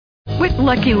With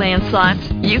Lucky Land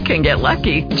Slots, you can get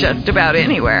lucky just about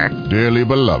anywhere. Dearly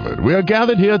beloved, we are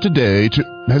gathered here today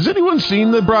to... Has anyone seen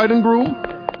the bride and groom?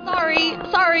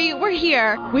 Sorry, we're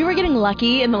here. We were getting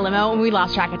lucky in the limo and we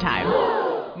lost track of time.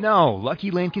 No,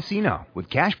 Lucky Land Casino, with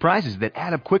cash prizes that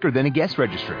add up quicker than a guest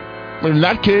registry. In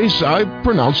that case, I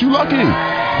pronounce you lucky.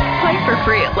 Play for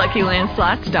free at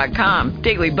LuckyLandSlots.com.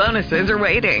 Daily bonuses are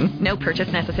waiting. No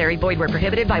purchase necessary. Void where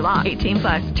prohibited by law.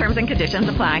 18+. Terms and conditions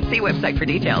apply. See website for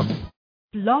details.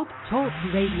 Blog Talk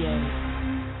Radio.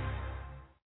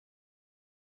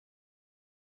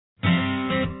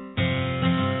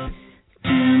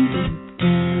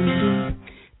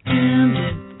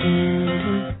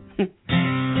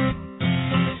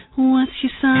 What's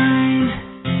your sign?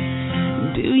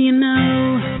 Do you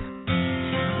know?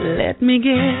 Let me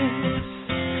guess.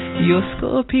 You're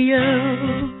Scorpio.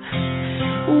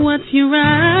 What's your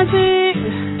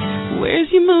rising? Where's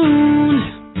your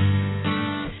moon?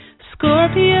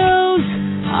 Scorpios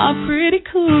are pretty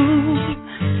cool.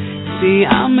 See,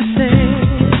 I'm a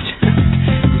sage,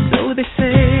 so they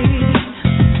say.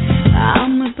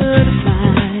 I'm a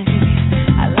butterfly.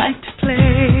 I like to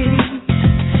play.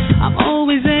 I'm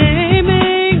always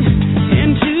aiming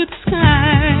into the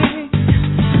sky.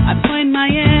 I point my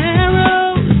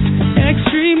arrows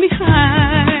extremely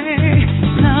high.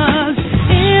 'Cause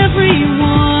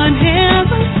everyone has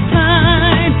a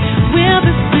sign,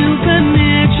 whether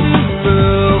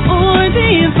supernatural or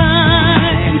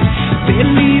divine.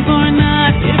 Believe or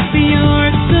not, if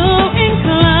you're so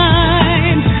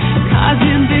inclined. 'Cause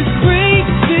in this great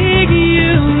big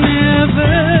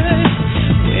universe,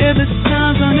 we're the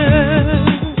stars on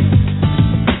earth.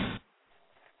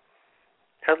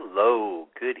 Hello,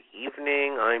 good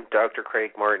evening. I'm Dr.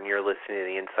 Craig Martin. You're listening to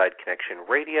the Inside Connection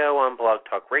Radio on Blog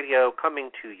Talk Radio,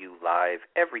 coming to you live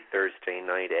every Thursday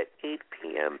night at 8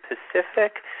 p.m.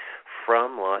 Pacific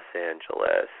from Los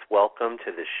Angeles. Welcome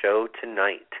to the show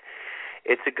tonight.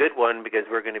 It's a good one because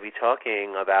we're going to be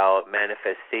talking about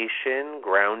manifestation,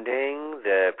 grounding,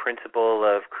 the principle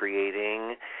of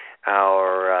creating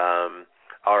our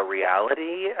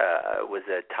reality. Was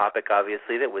a topic,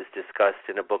 obviously, that was discussed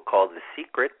in a book called The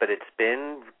Secret, but it's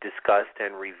been discussed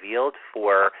and revealed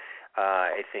for,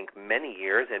 I think, many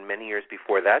years and many years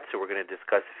before that. So we're going to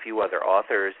discuss a few other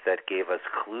authors that gave us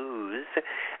clues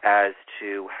as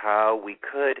to how we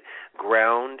could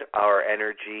ground our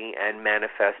energy and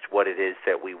manifest what it is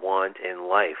that we want in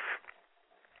life.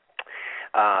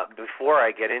 Before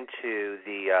I get into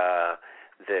the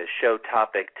show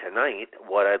topic tonight,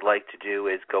 what I'd like to do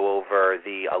is go over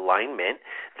the alignment.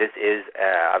 This is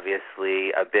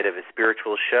obviously a bit of a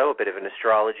spiritual show, a bit of an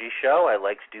astrology show. I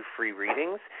like to do free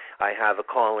readings. I have a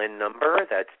call-in number.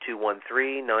 That's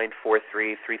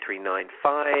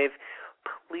 213-943-3395.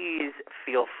 Please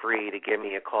feel free to give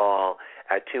me a call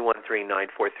at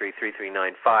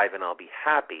 213-943-3395, and I'll be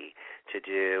happy to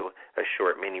do a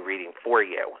short mini reading for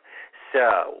you.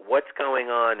 So, what's going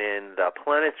on in the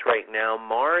planets right now?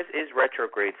 Mars is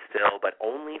retrograde still, but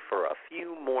only for a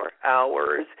few more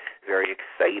hours. Very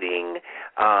exciting.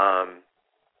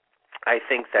 I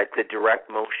think that the direct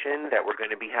motion that we're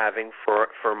going to be having for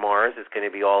Mars is going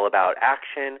to be all about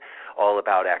action, all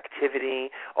about activity,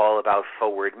 all about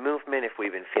forward movement. If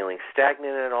we've been feeling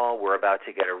stagnant at all, we're about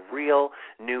to get a real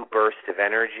new burst of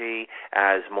energy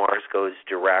as Mars goes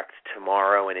direct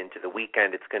tomorrow and into the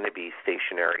weekend. It's going to be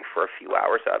stationary for a few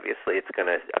hours, obviously. It's going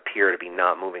to appear to be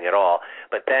not moving at all.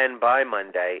 But then by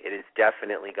Monday, it is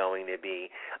definitely going to be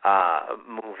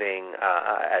moving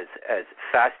as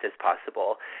fast as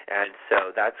possible. And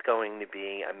so that's going to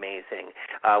be amazing.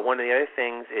 One of the other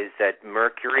things is that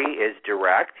Mercury is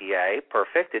direct. Yay,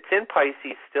 perfect. It's in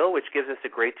Pisces still, which gives us a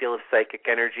great deal of psychic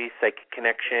energy, psychic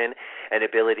connection, and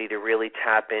ability to really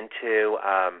tap into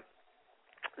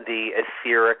the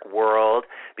etheric world,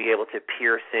 be able to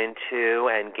pierce into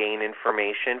and gain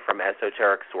information from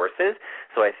esoteric sources.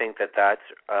 So I think that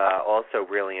that's also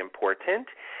really important.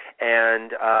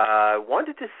 And I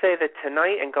wanted to say that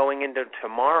tonight and going into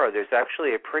tomorrow, there's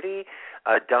actually a pretty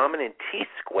dominant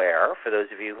T-square. For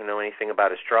those of you who know anything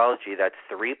about astrology, that's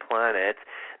 3 planets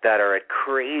that are at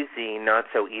crazy,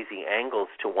 not-so-easy angles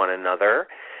to one another.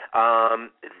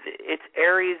 It's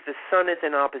Aries. The sun is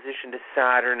in opposition to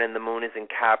Saturn, and the moon is in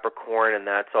Capricorn, and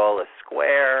that's all a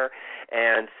square.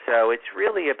 And so it's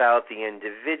really about the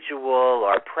individual,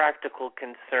 our practical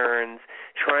concerns,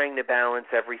 trying to balance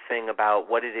everything about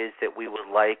what it is that we would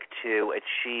like to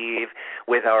achieve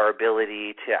with our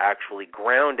ability to actually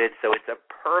ground it. So it's a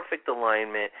perfect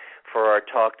alignment for our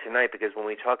talk tonight, because when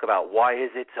we talk about why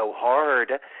is it so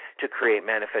hard to create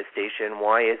manifestation,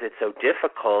 why is it so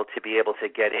difficult to be able to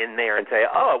get in there and say,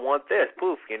 oh, I want this,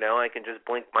 poof, I can just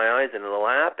blink my eyes and it'll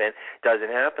happen. Doesn't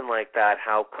happen like that.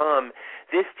 How come?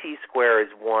 This T-square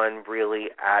is one really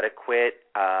adequate,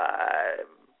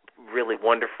 really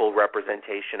wonderful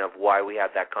representation of why we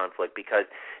have that conflict, because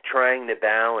trying to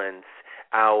balance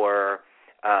our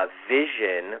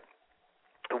vision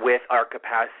with our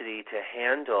capacity to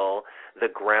handle the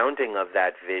grounding of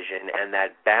that vision and that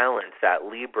balance, that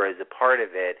Libra is a part of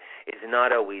it, is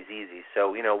not always easy.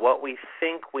 So, what we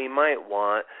think we might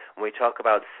want, when we talk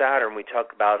about Saturn, we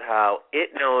talk about how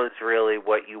it knows really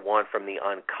what you want from the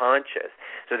unconscious.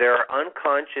 So there are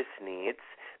unconscious needs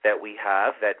that we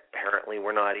have that apparently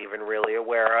we're not even really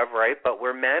aware of, right? But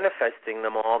we're manifesting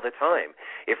them all the time.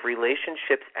 If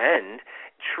relationships end,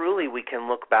 truly we can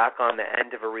look back on the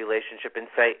end of a relationship and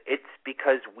say, it's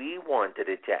because we wanted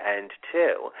it to end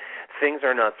too. Things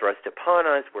are not thrust upon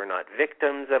us. We're not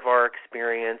victims of our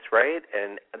experience, right?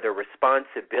 And the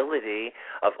responsibility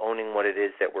of owning what it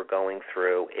is that we're going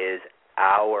through is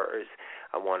ours.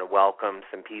 I want to welcome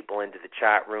some people into the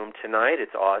chat room tonight.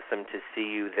 It's awesome to see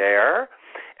you there.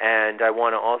 And I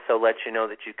want to also let you know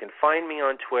that you can find me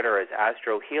on Twitter as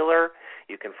Astro Healer.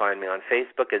 You can find me on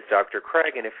Facebook as Dr.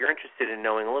 Craig. And if you're interested in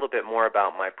knowing a little bit more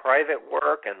about my private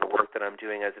work and the work that I'm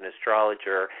doing as an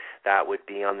astrologer, that would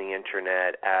be on the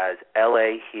internet as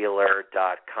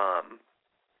lahealer.com.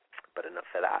 But enough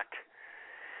of that.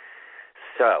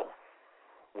 So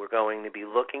we're going to be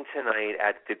looking tonight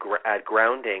at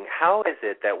grounding. How is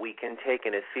it that we can take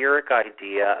an etheric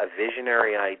idea, a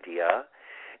visionary idea,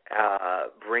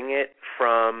 bring it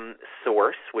from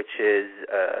source, which is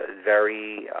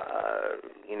very,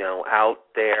 out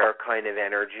there kind of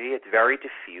energy. It's very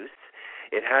diffuse.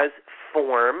 It has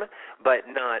form, but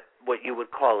not what you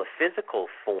would call a physical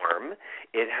form.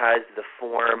 It has the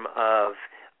form of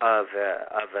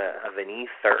an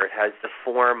ether. It has the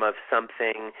form of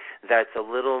something that's a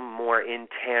little more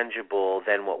intangible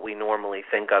than what we normally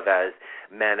think of as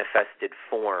manifested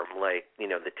form, like,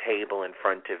 the table in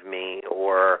front of me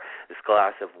or this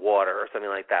glass of water or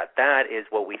something like that. That is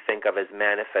what we think of as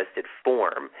manifested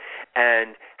form.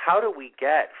 And how do we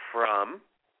get from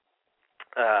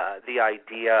the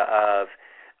idea of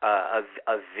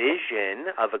a vision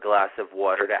of a glass of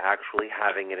water to actually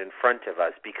having it in front of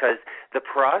us? Because the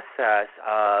process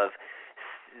of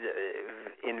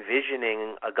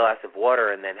envisioning a glass of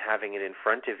water and then having it in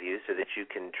front of you so that you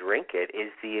can drink it is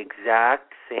the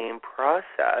exact same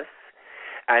process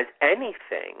as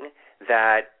anything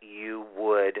that you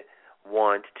would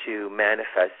want to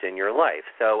manifest in your life.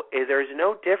 So there's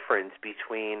no difference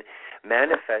between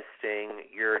manifesting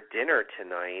your dinner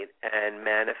tonight and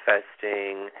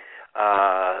manifesting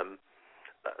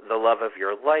the love of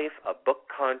your life, a book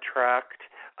contract,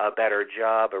 a better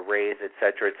job, a raise, et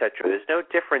cetera, et cetera. There's no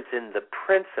difference in the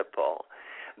principle.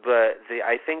 But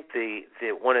I think the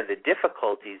one of the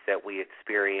difficulties that we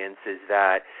experience is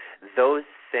that those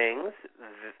things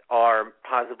are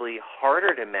possibly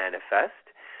harder to manifest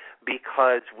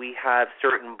because we have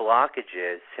certain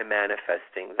blockages to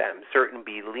manifesting them, certain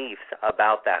beliefs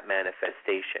about that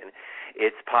manifestation.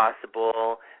 It's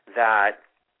possible that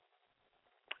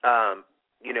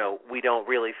we don't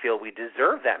really feel we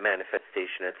deserve that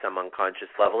manifestation at some unconscious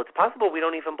level. It's possible we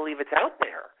don't even believe it's out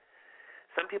there.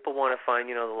 Some people want to find,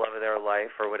 the love of their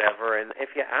life or whatever, and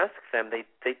if you ask them, they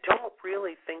don't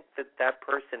really think that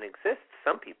person exists.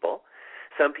 Some people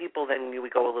then we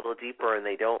go a little deeper and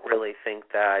they don't really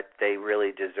think that they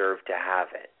really deserve to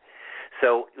have it.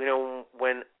 So,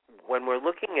 when we're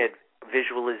looking at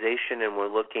visualization and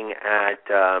we're looking at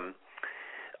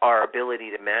our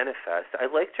ability to manifest,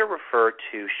 I'd like to refer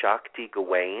to Shakti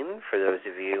Gawain, for those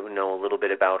of you who know a little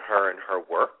bit about her and her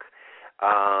work.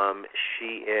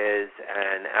 She is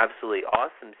an absolutely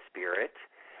awesome spirit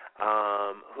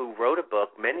who wrote a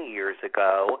book many years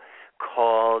ago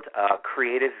called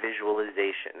Creative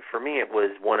Visualization. For me, it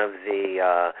was one of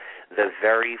the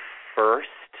very first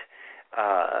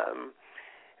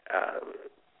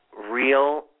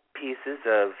real pieces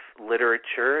of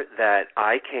literature that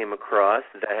I came across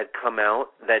that had come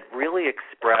out that really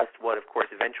expressed what, of course,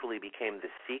 eventually became The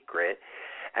Secret.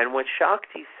 And what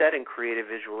Shakti said in Creative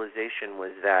Visualization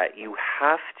was that you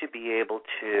have to be able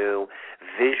to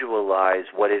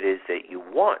visualize what it is that you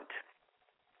want.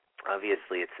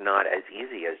 Obviously, it's not as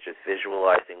easy as just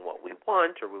visualizing what we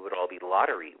want, or we would all be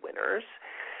lottery winners.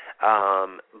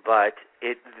 But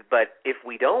if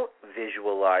we don't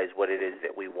visualize what it is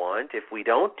that we want, if we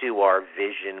don't do our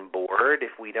vision board,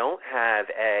 if we don't have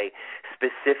a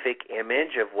specific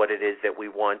image of what it is that we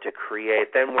want to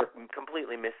create, then we're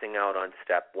completely missing out on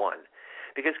step one.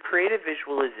 Because creative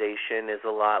visualization is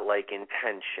a lot like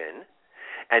intention,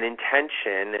 and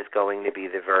intention is going to be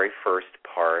the very first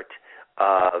part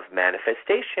of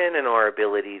manifestation and our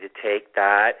ability to take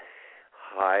that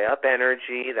high up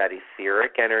energy, that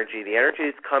etheric energy, the energy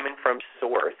that's coming from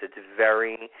source. It's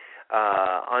very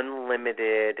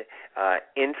unlimited,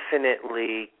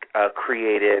 infinitely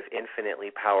creative,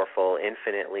 infinitely powerful,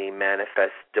 infinitely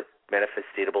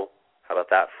manifestable. How about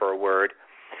that for a word?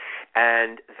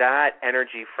 And that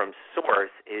energy from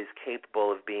source is capable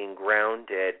of being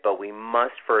grounded, but we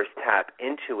must first tap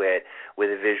into it with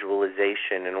a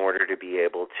visualization in order to be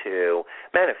able to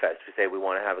manifest. We say we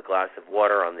want to have a glass of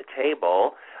water on the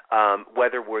table,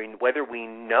 whether we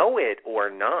know it or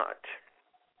not,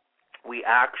 we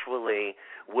actually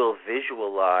will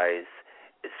visualize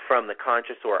from the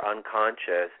conscious or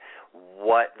unconscious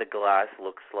what the glass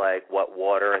looks like, what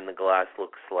water in the glass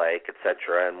looks like,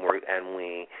 etc., and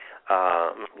we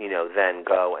then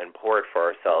go and pour it for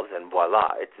ourselves, and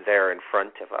voila, it's there in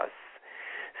front of us.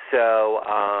 So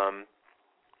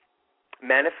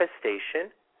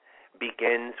manifestation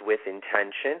begins with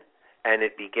intention, and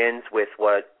it begins with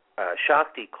what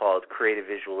Shakti called creative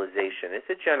visualization. It's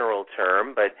a general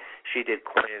term, but she did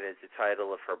coin it as the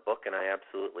title of her book, and I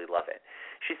absolutely love it.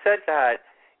 She said that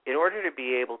in order to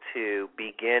be able to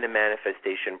begin a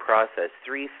manifestation process,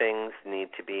 you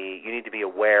need to be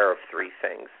aware of three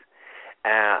things.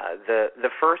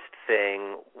 The first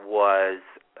thing was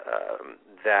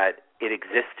that it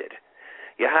existed.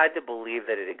 You had to believe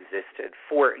that it existed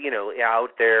for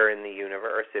out there in the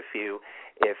universe. If you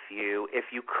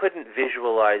couldn't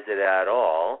visualize it at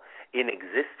all in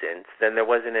existence, then there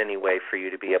wasn't any way for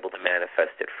you to be able to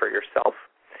manifest it for yourself.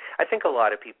 I think a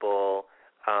lot of people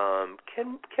can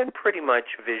pretty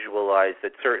much visualize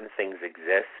that certain things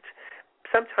exist.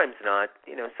 Sometimes not.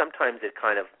 Sometimes it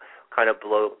kind of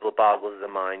boggles the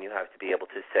mind. You have to be able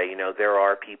to say, there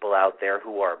are people out there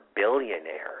who are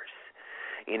billionaires.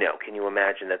 Can you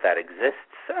imagine that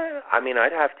exists?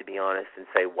 I'd have to be honest and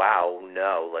say, wow,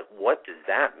 no. Like, what does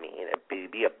that mean?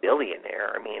 Be a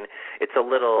billionaire? It's a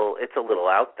little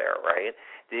out there, right?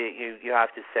 You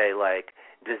have to say, like,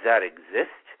 does that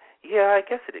exist? Yeah, I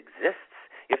guess it exists.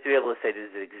 You have to be able to say,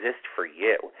 does it exist for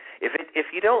you?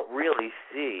 If you don't really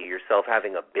see yourself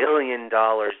having $1 billion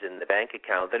in the bank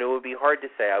account, then it would be hard to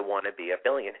say, I want to be a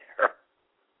billionaire.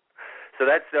 So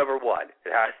that's number one.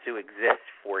 It has to exist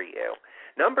for you.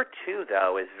 Number two,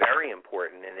 though, is very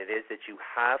important, and it is that you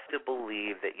have to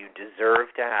believe that you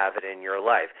deserve to have it in your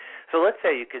life. So let's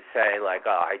say you could say, like,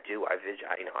 oh, I can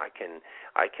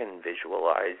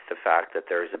visualize the fact that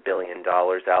there's $1 billion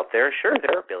out there. Sure,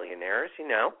 there are billionaires,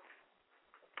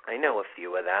 I know a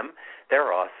few of them.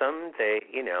 They're awesome.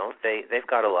 They've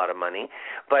got a lot of money.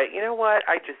 But you know what?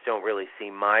 I just don't really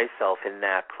see myself in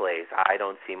that place. I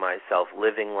don't see myself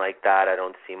living like that. I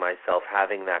don't see myself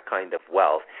having that kind of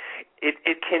wealth.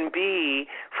 It can be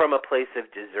from a place of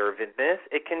deservedness.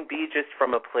 It can be just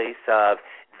from a place of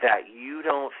that you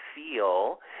don't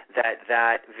feel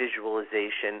that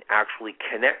visualization actually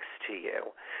connects to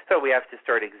you. So we have to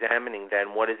start examining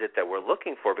then what is it that we're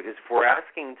looking for, because if we're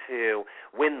asking to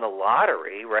win the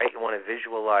lottery, right, you want to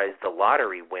visualize the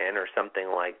lottery win or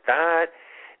something like that,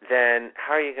 then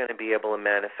how are you going to be able to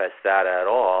manifest that at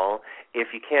all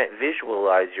if you can't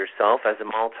visualize yourself as a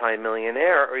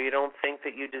multimillionaire or you don't think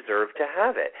that you deserve to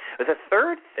have it? But the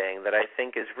third thing that I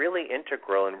think is really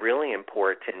integral and really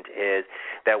important is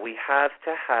that we have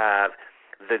to have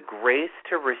the grace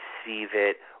to receive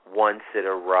it once it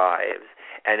arrives.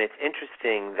 And it's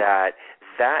interesting that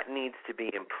needs to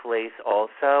be in place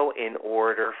also in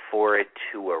order for it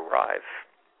to arrive.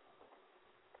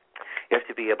 You have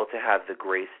to be able to have the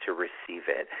grace to receive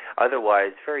it.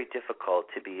 Otherwise, it's very difficult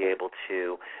to be able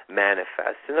to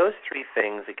manifest. And those three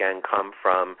things, again, come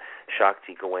from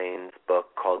Shakti Gawain's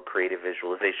book called Creative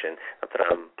Visualization. Not that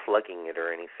I'm plugging it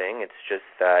or anything. It's just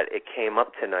that it came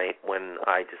up tonight when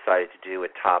I decided to do a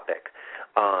topic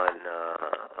on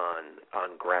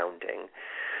grounding.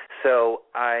 So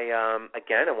I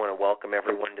want to welcome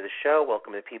everyone to the show.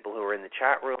 Welcome the people who are in the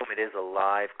chat room. It is a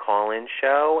live call-in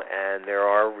show, and there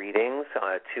are readings,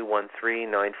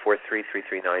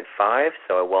 213-943-3395,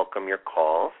 so I welcome your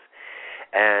calls.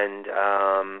 And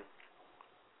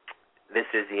This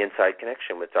is the Inside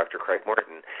Connection with Dr. Craig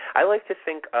Morton. I like to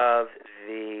think of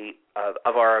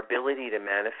our ability to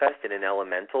manifest in an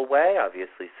elemental way.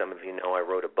 Obviously, some of you know I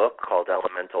wrote a book called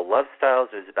Elemental Love Styles.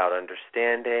 It was about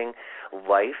understanding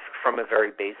life from a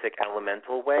very basic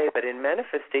elemental way. But in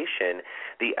manifestation,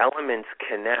 the elements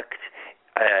connect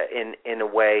in a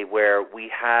way where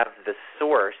we have the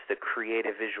source, the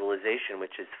creative visualization,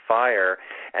 which is fire,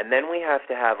 and then we have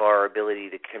to have our ability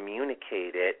to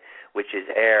communicate it, which is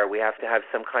air. We have to have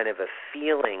some kind of a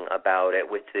feeling about it,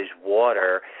 which is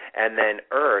water, and then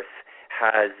earth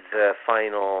has the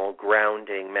final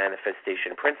grounding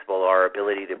manifestation principle, our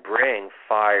ability to bring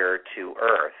fire to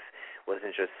earth.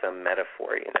 Wasn't just some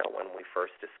metaphor, when we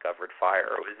first discovered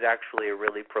fire. It was actually a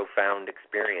really profound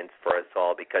experience for us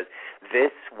all, because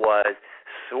this was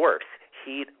source,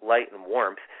 heat, light, and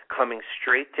warmth coming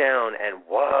straight down, and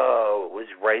whoa, it was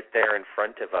right there in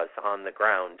front of us on the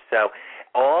ground. So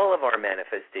all of our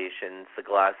manifestations, the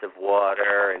glass of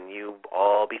water, and you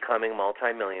all becoming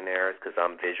multimillionaires, because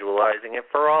I'm visualizing it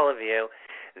for all of you,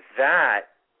 that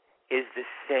is the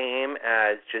same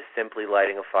as just simply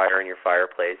lighting a fire in your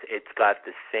fireplace. It's got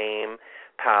the same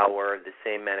power, the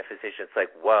same manifestation. It's like,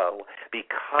 whoa,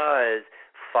 because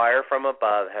fire from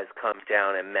above has come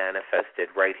down and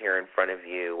manifested right here in front of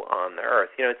you on the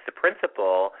earth. It's the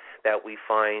principle that we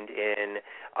find in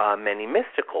many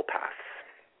mystical paths.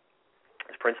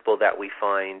 It's a principle that we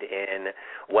find in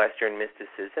Western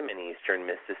mysticism and Eastern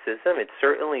mysticism. It's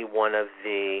certainly one of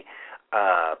the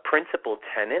principal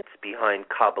tenets behind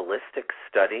Kabbalistic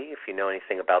study. If you know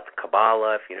anything about the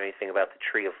Kabbalah, if you know anything about the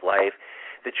Tree of Life,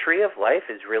 the Tree of Life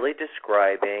is really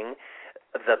describing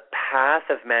the path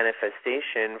of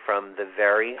manifestation from the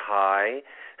very high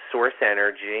source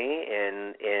energy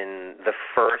in the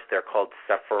first, they're called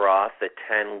Sephiroth, the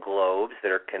 10 globes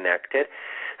that are connected.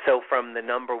 So from the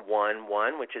number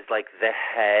 1, which is like the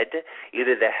head,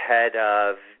 either the head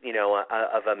of,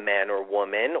 of a man or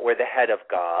woman, or the head of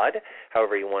God,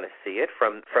 however you want to see it,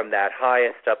 from that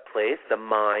highest up place, the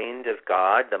mind of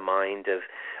God, the mind of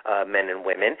men and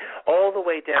women, all the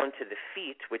way down to the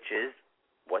feet, which is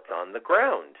what's on the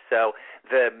ground. So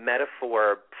the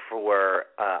metaphor for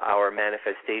our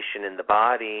manifestation in the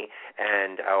body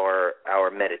and our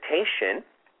meditation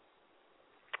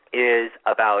is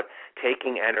about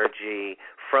taking energy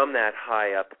from that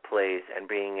high up place and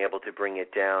being able to bring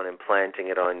it down and planting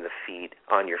it on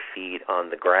your feet on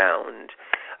the ground.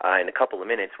 In a couple of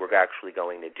minutes, we're actually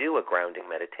going to do a grounding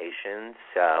meditation,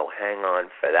 so hang on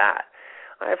for that.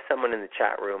 I have someone in the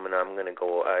chat room, and I'm going to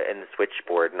go in the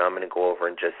switchboard, and I'm going to go over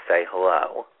and just say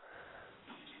hello.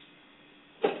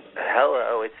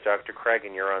 Hello, it's Dr. Craig,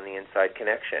 and you're on the Inside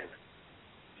Connection.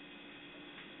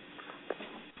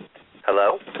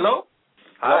 Hello? Hello?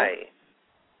 Hi.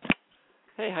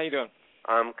 Hey, how you doing?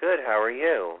 I'm good. How are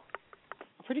you?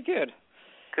 Pretty good.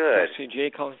 Good. Actually,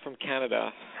 Jay calling from Canada.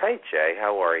 Hi, Jay.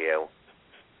 How are you?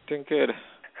 Doing good.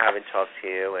 Haven't talked to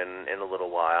you in a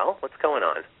little while. What's going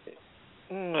on?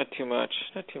 Not too much.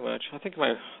 I think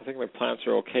my plants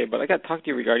are okay, but I got to talk to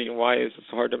you regarding why is it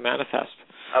so hard to manifest.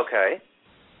 Okay.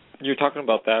 You were talking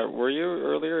about that. Were you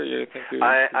earlier?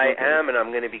 I am, and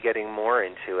I'm going to be getting more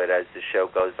into it as the show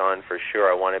goes on for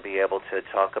sure. I want to be able to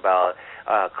talk about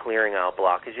clearing out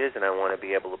blockages, and I want to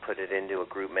be able to put it into a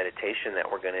group meditation that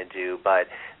we're going to do. But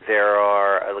there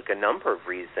are a number of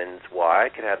reasons why I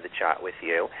could have the chat with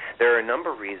you. There are a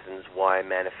number of reasons why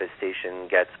manifestation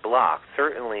gets blocked.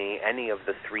 Certainly any of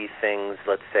the three things,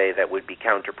 let's say, that would be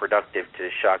counterproductive to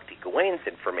Shakti Gawaine's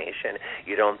information.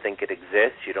 You don't think it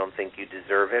exists, you don't think you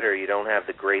deserve it, or you don't have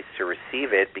the grace to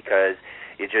receive it because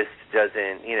it just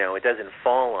doesn't, it doesn't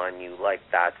fall on you like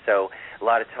that. So a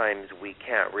lot of times we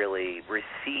can't really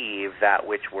receive that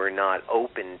which we're not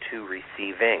open to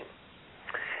receiving.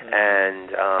 And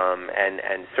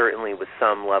certainly with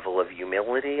some level of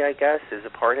humility, I guess, is a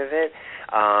part of it,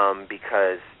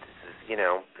 because,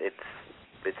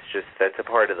 it's just, that's a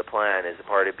part of the plan, is a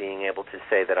part of being able to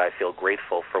say that I feel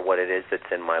grateful for what it is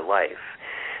that's in my life.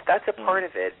 That's a part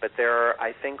of it, but there are,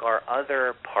 I think, are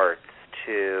other parts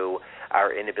to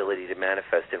our inability to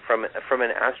manifest. And from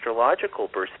an astrological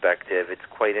perspective, it's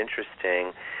quite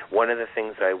interesting. One of the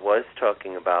things I was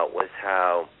talking about was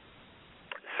how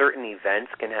certain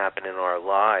events can happen in our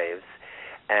lives,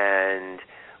 and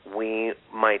we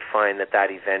might find that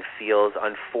event feels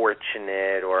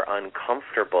unfortunate or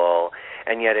uncomfortable,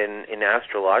 and yet in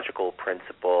astrological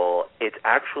principle, it's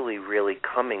actually really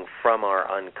coming from our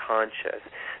unconscious.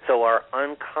 So our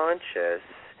unconscious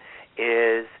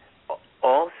is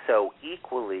also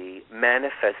equally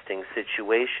manifesting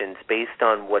situations based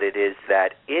on what it is that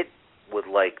it would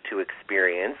like to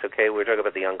experience. Okay, we're talking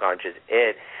about the unconscious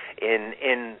it.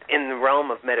 In the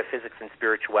realm of metaphysics and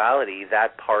spirituality,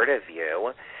 that part of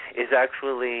you is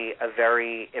actually a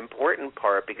very important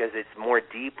part because it's more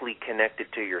deeply connected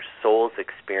to your soul's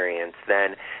experience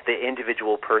than the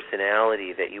individual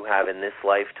personality that you have in this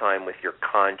lifetime with your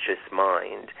conscious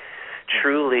mind.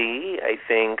 Truly, I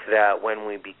think that when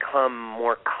we become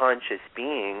more conscious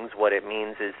beings, what it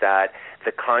means is that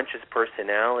the conscious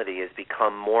personality has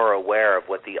become more aware of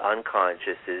what the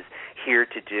unconscious is here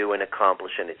to do and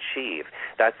accomplish and achieve.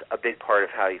 That's a big part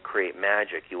of how you create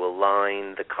magic. You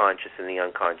align the conscious and the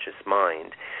unconscious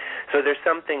mind. So there's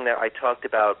something that I talked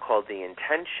about called the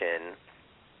intention,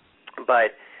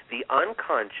 but the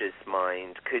unconscious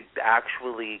mind could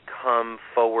actually come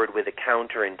forward with a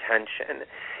counter-intention.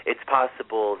 It's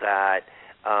possible that,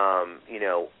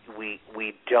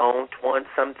 we don't want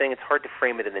something. It's hard to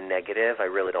frame it in the negative. I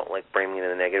really don't like framing it in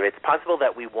the negative. It's possible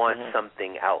that we want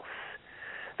something else,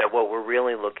 that what we're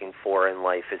really looking for in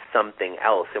life is something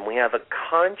else, and we have a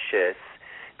conscious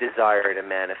desire to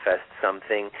manifest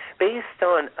something based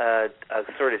on a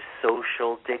sort of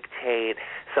social dictate,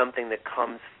 something that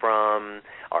comes from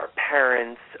our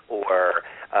parents or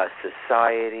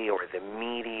society or the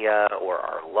media or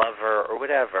our lover or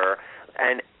whatever.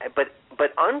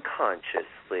 But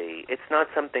unconsciously, it's not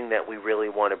something that we really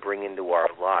want to bring into our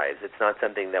lives. It's not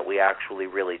something that we actually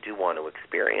really do want to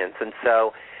experience. And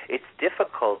so it's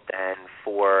difficult then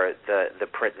for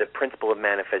the principle of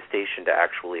manifestation to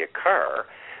actually occur,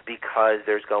 because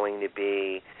there's going to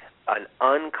be an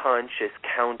unconscious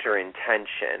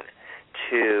counter-intention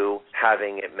to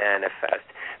having it manifest.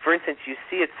 For instance, you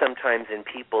see it sometimes in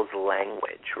people's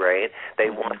language, right? They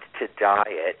want to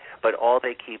diet, but all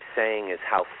they keep saying is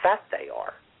how fat they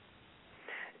are.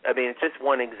 I mean, it's just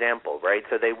one example, right?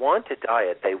 So they want to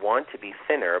diet, they want to be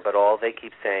thinner, but all they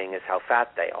keep saying is how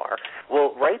fat they are.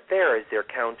 Well, right there is their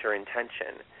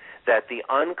counter-intention, that the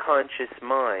unconscious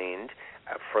mind,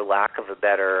 for lack of a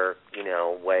better,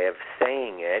 way of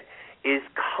saying it, is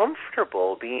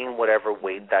comfortable being whatever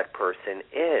weight that person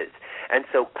is. And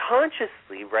so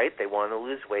consciously, right, they want to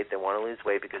lose weight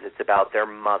because it's about their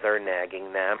mother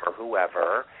nagging them or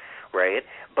whoever, right?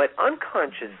 But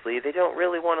unconsciously, they don't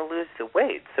really want to lose the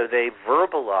weight, so they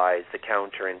verbalize the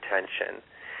counter-intention.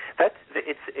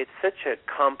 It's such a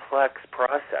complex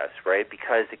process, right?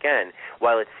 Because, again,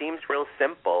 while it seems real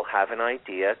simple, have an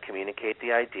idea, communicate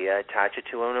the idea, attach it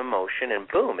to an emotion, and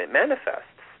boom, it manifests.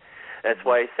 That's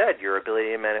why I said your ability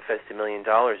to manifest $1 million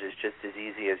is just as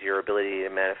easy as your ability to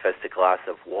manifest a glass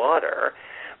of water,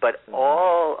 but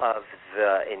all of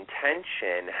the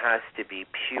intention has to be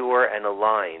pure and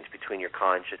aligned between your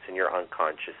conscious and your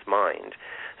unconscious mind.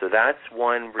 So that's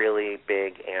one really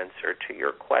big answer to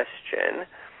your question.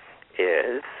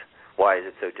 Is why is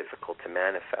it so difficult to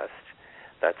manifest?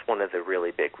 That's one of the really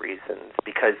big reasons,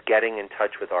 because getting in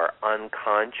touch with our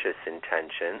unconscious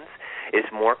intentions is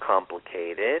more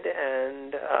complicated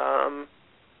and,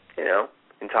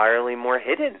 entirely more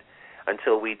hidden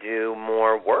until we do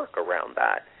more work around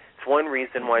that. It's one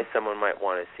reason why someone might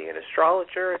want to see an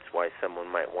astrologer. It's why someone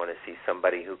might want to see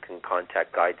somebody who can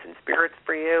contact guides and spirits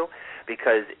for you,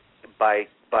 because by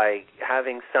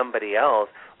having somebody else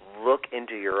look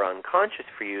into your unconscious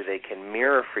for you, they can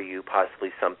mirror for you possibly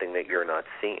something that you're not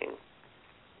seeing.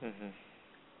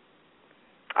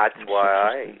 That's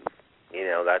why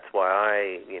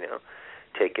I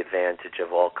take advantage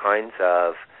of all kinds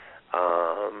of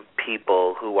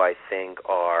people who I think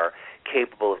are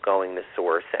capable of going to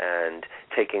source and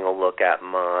taking a look at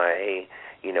my,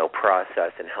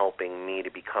 process and helping me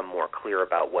to become more clear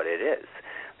about what it is.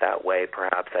 That way,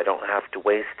 perhaps I don't have to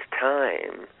waste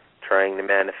time trying to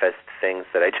manifest things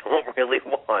that I don't really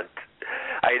want.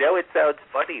 I know it sounds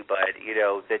funny, but,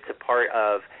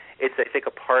 it's I think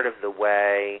a part of the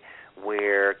way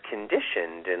we're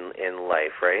conditioned in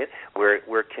life, right?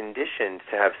 We're conditioned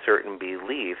to have certain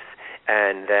beliefs,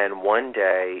 and then one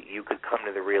day you could come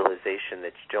to the realization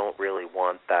that you don't really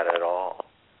want that at all,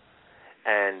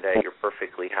 and that you're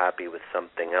perfectly happy with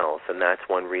something else, and that's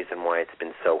one reason why it's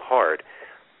been so hard.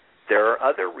 There are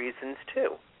other reasons,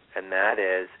 too, and that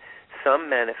is some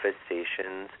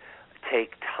manifestations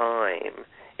take time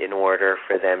in order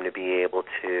for them to be able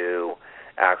to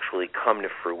actually come to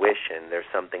fruition. There's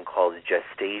something called a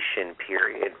gestation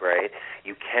period, right?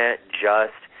 You can't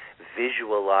just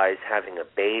visualize having a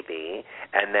baby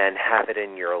and then have it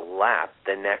in your lap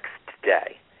the next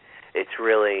day. It's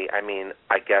really,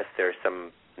 I guess there's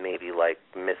some maybe like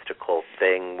mystical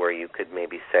thing where you could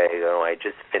maybe say, oh, I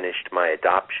just finished my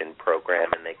adoption program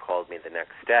and they called me the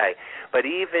next day. But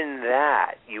even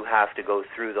that, you have to go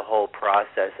through the whole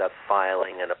process of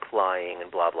filing and applying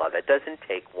and blah, blah. That doesn't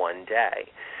take one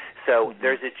day. So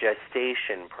there's a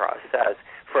gestation process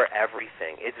for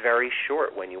everything. It's very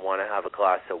short when you want to have a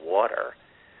glass of water.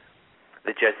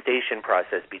 The gestation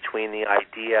process between the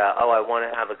idea, oh, I want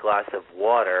to have a glass of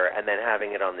water, and then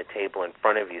having it on the table in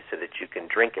front of you so that you can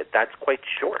drink it, that's quite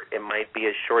short. It might be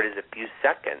as short as a few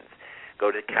seconds.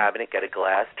 Go to the cabinet, get a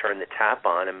glass, turn the tap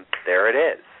on, and there it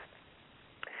is.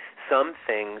 Some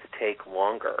things take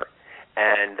longer,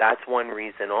 and that's one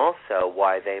reason also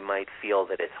why they might feel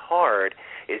that it's hard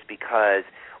is because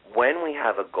when we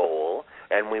have a goal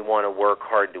and we want to work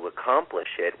hard to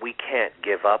accomplish it, we can't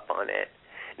give up on it.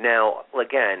 Now,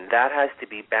 again, that has to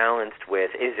be balanced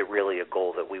with, is it really a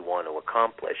goal that we want to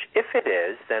accomplish? If it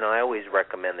is, then I always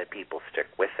recommend that people stick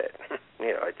with it.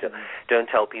 Don't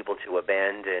tell people to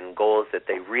abandon goals that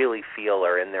they really feel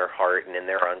are in their heart and in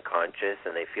their unconscious,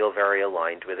 and they feel very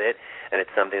aligned with it, and it's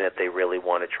something that they really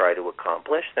want to try to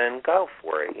accomplish, then go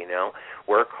for it,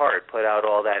 Work hard, put out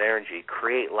all that energy,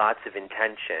 create lots of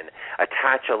intention,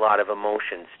 attach a lot of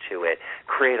emotions to it,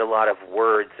 create a lot of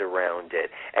words around it,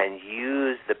 and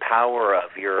use the power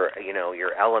of your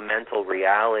elemental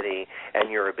reality and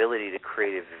your ability to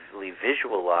creatively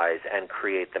visualize and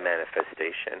create the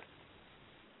manifestation.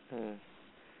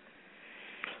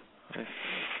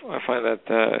 I find that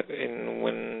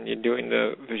when you're doing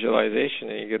the visualization,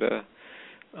 and you get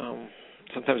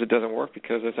sometimes it doesn't work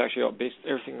because it's actually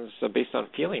everything's based on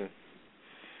feeling.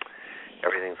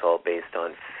 Everything's all based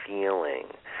on feeling.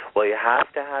 Well, you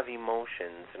have to have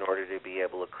emotions in order to be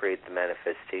able to create the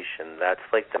manifestation. That's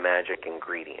like the magic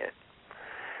ingredient.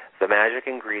 The magic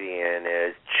ingredient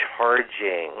is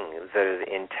charging the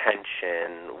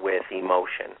intention with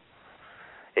emotion.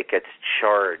 It gets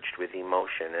charged with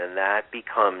emotion, and that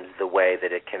becomes the way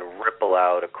that it can ripple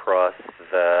out across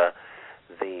the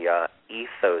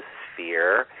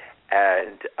ethosphere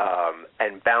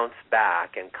and bounce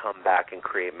back and come back and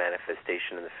create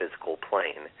manifestation in the physical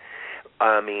plane.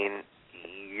 I mean,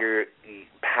 your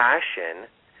passion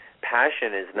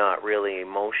is not really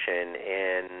emotion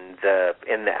in the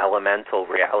elemental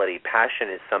reality. Passion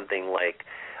is something like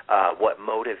what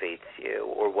motivates you,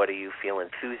 or what do you feel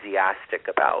enthusiastic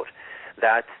about.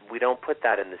 We don't put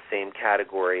that in the same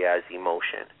category as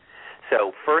emotion.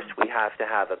 So first we have to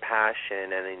have a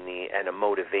passion and a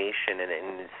motivation and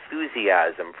an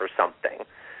enthusiasm for something.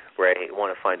 Right? You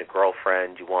want to find a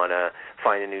girlfriend, you want to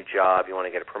find a new job, you want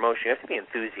to get a promotion. You have to be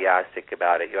enthusiastic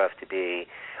about it. You have to be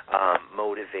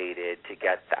motivated to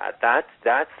get that.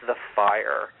 That's the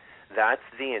fire. That's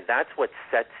what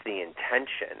sets the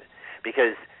intention,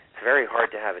 because it's very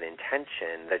hard to have an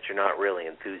intention that you're not really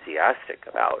enthusiastic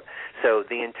about. So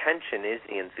the intention is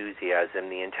the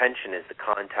enthusiasm. The intention is the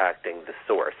contacting the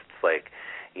source. It's like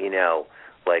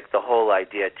the whole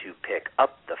idea to pick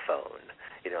up the phone.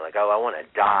 I want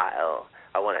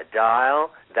to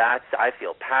dial. I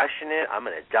feel passionate. I'm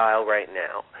going to dial right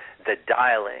now. The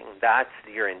dialing, that's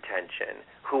your intention.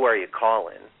 Who are you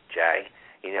calling, Jay?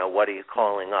 What are you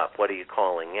calling up? What are you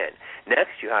calling in?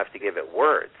 Next, you have to give it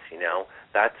words,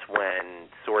 That's when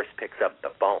Source picks up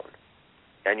the phone.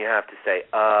 And you have to say,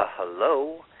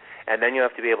 hello. And then you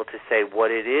have to be able to say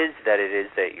what it is that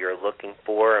you're looking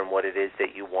for and what it is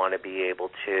that you want to be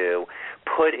able to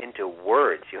put into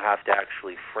words. You have to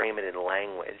actually frame it in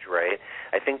language, right?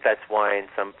 I think that's why in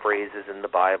some phrases in the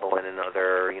Bible and in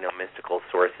other, mystical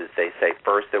sources, they say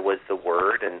first there was the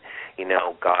word and,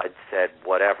 God said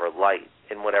whatever, light,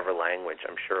 in whatever language.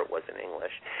 I'm sure it was in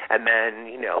English. And then,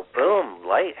 boom,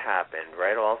 light happened,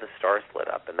 right? All the stars lit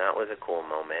up, and that was a cool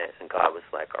moment. And God was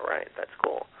like, all right, that's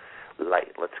cool.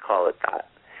 Light, let's call it that.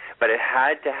 But it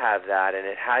had to have that, and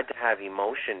it had to have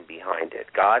emotion behind it.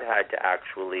 God had to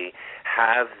actually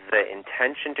have the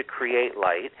intention to create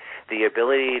light, the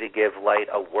ability to give light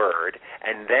a word,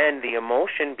 and then the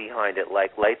emotion behind it,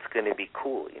 like light's going to be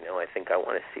cool. I think I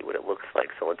want to see what it looks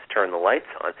like, so let's turn the lights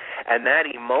on. And that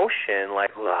emotion,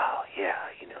 like, wow,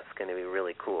 yeah, it's going to be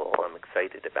really cool. I'm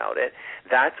excited about it.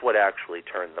 That's what actually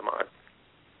turned them on.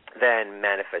 Then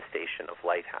manifestation of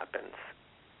light happens.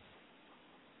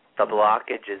 The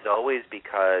blockage is always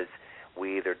because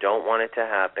we either don't want it to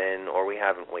happen or we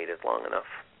haven't waited long enough.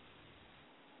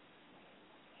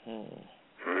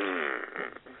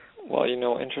 Well,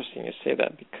 interesting you say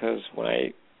that, because when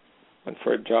I went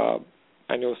for a job,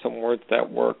 I know some words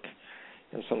that work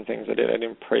and some things I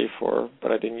didn't pray for,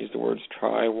 but I didn't use the words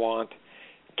try, want,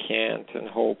 can't, and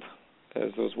hope,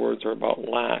 as those words are about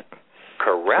lack.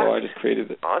 Correct. So I just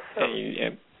created it.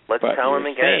 Awesome. Let's tell him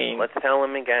again. Let's tell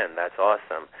him again. That's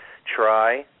awesome.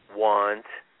 Try, want,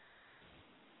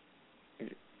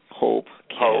 hope,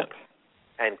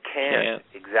 and can't.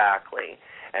 Exactly.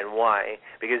 And why?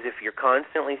 Because if you're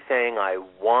constantly saying, I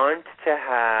want to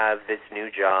have this new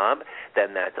job,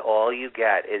 then that's all you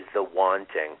get is the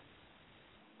wanting.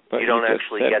 But you don't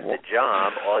actually get the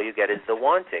job. All you get is the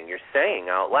wanting. You're saying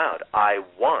out loud, I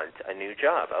want a new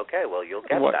job. Okay, well, you'll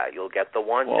get that. You'll get the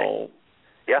wanting. Well,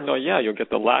 you'll get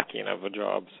the lacking of a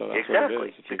job. So that's exactly. What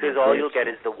it is. Because all you'll get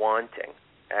is the wanting,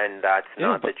 and that's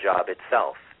not the job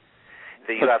itself.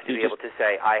 So you have to be able to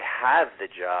say, I have the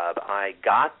job, I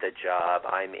got the job,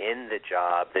 I'm in the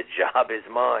job is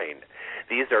mine.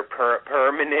 These are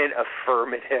permanent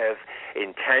affirmative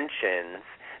intentions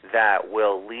that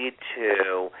will lead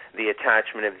to the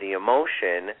attachment of the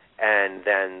emotion and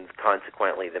then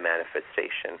consequently the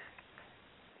manifestation.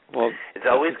 Well, it's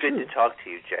always good to talk to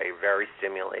you, Jay. Very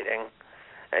stimulating.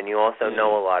 And you also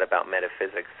know a lot about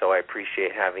metaphysics, so I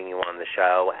appreciate having you on the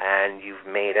show, and you've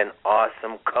made an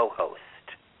awesome co-host.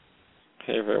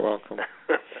 You're very welcome.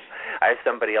 I have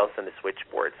somebody else on the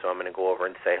switchboard, so I'm going to go over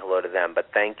and say hello to them.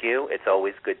 But thank you. It's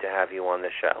always good to have you on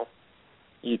the show.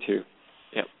 You too.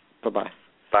 Yep. Bye-bye.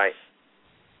 Bye.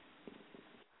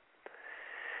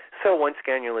 So once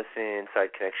again, you're listening to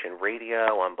Inside Connection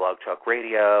Radio on Blog Talk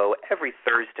Radio every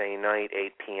Thursday night,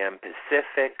 8 p.m.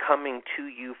 Pacific, coming to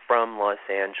you from Los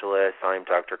Angeles. I'm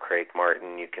Dr. Craig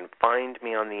Martin. You can find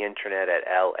me on the internet at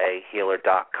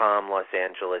lahealer.com,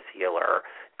 LosAngelesHealer.com.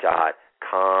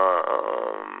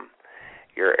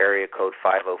 Your area code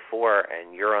 504,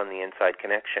 and you're on the Inside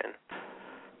Connection.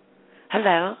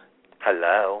 Hello.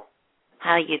 Hello.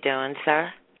 How you doing,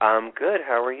 sir? I'm good.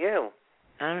 How are you?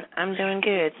 I'm doing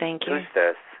good, thank you. Who's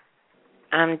this?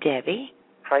 I'm Debbie.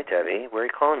 Hi, Debbie. Where are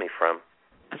you calling me from?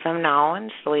 From New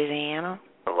Orleans, Louisiana.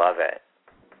 I love it.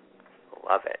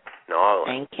 Love it. New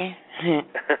Orleans. Thank you.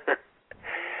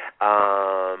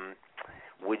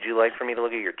 Would you like for me to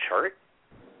look at your chart?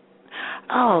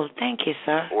 Oh, thank you,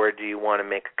 sir. Or do you want to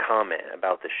make a comment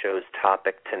about the show's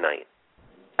topic tonight?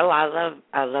 Oh, I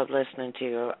love listening to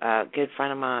you. A good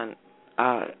friend of mine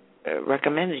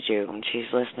recommended you, and she's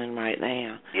listening right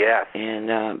now. Yes.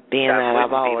 And being that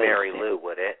I've always... That wouldn't be Mary Lou,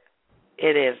 would it?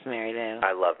 It is Mary Lou.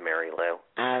 I love Mary Lou.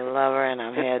 I love her, and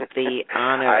I've had the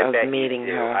honor of meeting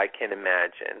her. I can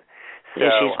imagine. So,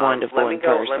 yeah, she's wonderful in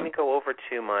person. Let me go over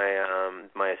to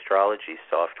my astrology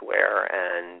software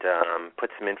and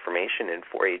put some information in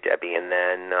for you, Debbie, and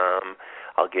then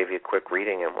I'll give you a quick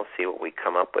reading, and we'll see what we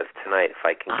come up with tonight, if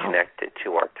I can connect it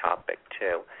to our topic,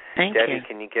 too. Thank Debbie, you.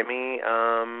 can you give me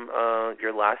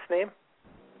your last name?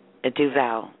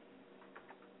 Duval.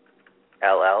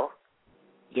 LL?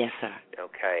 Yes, sir.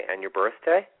 Okay, and your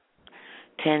birthday?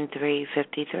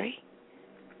 10/3/53.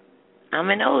 I'm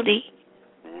an oldie.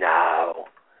 No,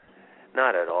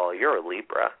 not at all. You're a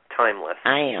Libra, timeless.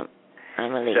 I am.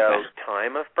 I'm a Libra. So,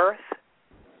 time of birth?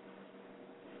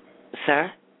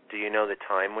 Sir? Do you know the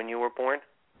time when you were born?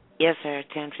 Yes, sir,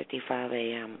 10:55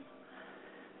 a.m.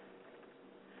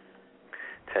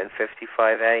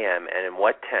 10:55 a.m. And in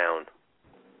what town?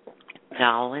 New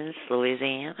Orleans,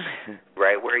 Louisiana.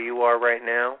 Right where you are right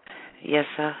now? Yes,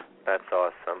 sir. That's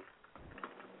awesome.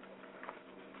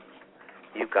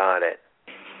 You got it.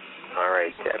 All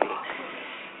right, Debbie.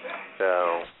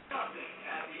 So,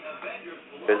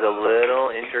 there's a little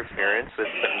interference with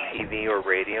some TV or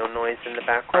radio noise in the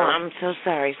background. Oh, I'm so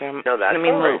sorry, sir. No, that's Let me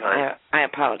all move. right. I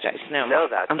apologize. No,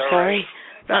 that's I'm all sorry. Right.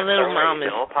 My little mom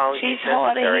is, she's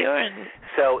hard of hearing.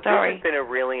 So sorry. This has been a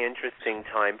really interesting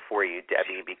time for you,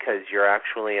 Debbie, because you're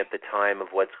actually at the time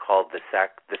of what's called the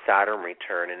Saturn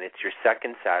return, and it's your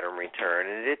second Saturn return,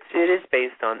 and it is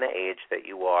based on the age that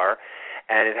you are,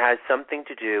 and it has something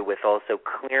to do with also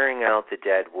clearing out the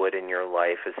dead wood in your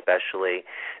life, especially.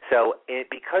 So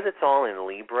because it's all in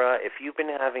Libra, if you've been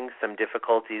having some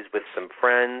difficulties with some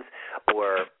friends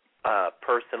or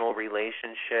personal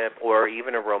relationship or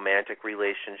even a romantic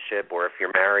relationship, or if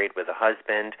you're married with a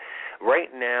husband, right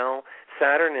now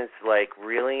Saturn is like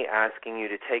really asking you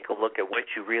to take a look at what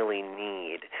you really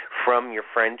need from your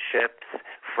friendships,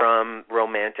 from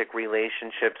romantic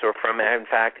relationships, or from, in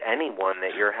fact, anyone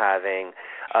that you're having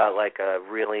like a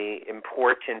really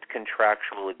important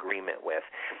contractual agreement with.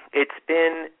 It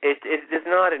is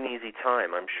not an easy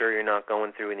time. I'm sure you're not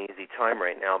going through an easy time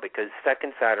right now, because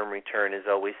second Saturn return is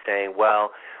always saying,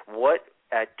 well, what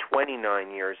at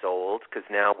 29 years old, because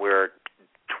now we're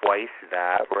twice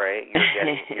that, right?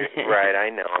 Right, I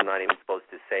know. I'm not even supposed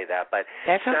to say that, but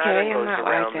that's okay. Saturn goes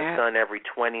around like the sun every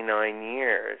 29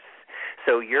 years.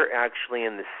 So you're actually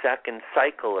in the second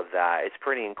cycle of that. It's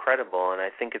pretty incredible, and I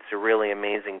think it's a really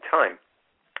amazing time.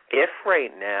 If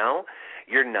right now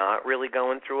you're not really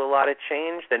going through a lot of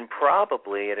change, then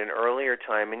probably at an earlier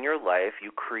time in your life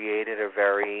you created a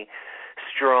very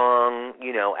strong,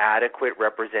 adequate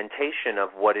representation of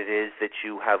what it is that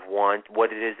you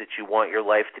what it is that you want your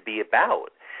life to be about.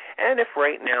 And if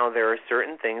right now there are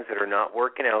certain things that are not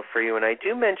working out for you, and I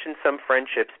do mention some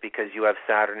friendships because you have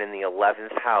Saturn in the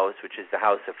 11th house, which is the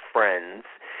house of friends,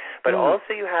 but also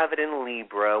you have it in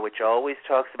Libra, which always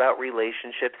talks about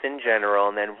relationships in general.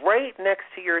 And then right next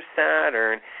to your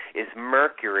Saturn is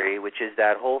Mercury, which is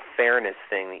that whole fairness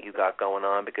thing that you got going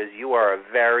on, because you are a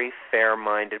very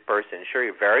fair-minded person. Sure,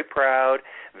 you're very proud,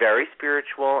 very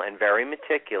spiritual, and very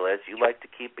meticulous. You like to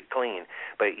keep it clean.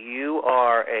 But you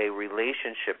are a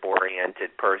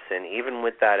relationship-oriented person, even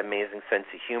with that amazing sense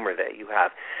of humor that you have.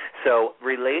 So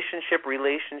relationship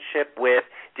with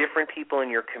different people in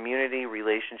your community,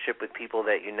 relationship with people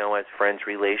that you know as friends,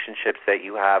 relationships that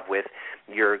you have with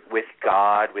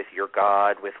God,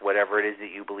 with whatever it is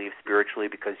that you believe spiritually,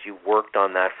 because you've worked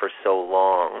on that for so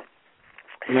long.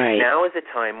 Right. Now is a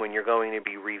time when you're going to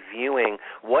be reviewing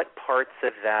what parts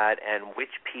of that and which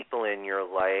people in your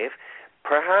life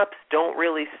perhaps don't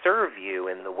really serve you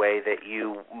in the way that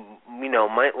you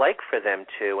might like for them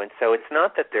to. And so it's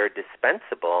not that they're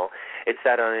dispensable. It's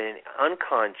that on an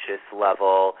unconscious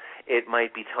level, it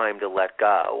might be time to let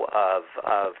go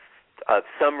of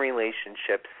some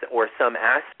relationships or some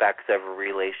aspects of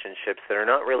relationships that are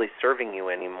not really serving you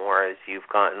anymore as you've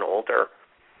gotten older.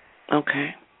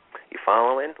 Okay. You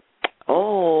following?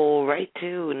 Oh, right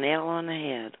to nail on the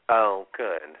head. Oh,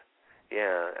 good.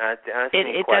 Yeah.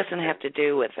 It doesn't have to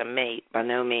do with a mate by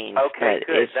no means. Okay, but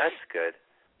good. That's good.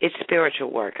 It's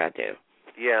spiritual work I do.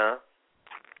 Yeah.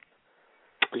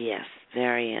 Yes,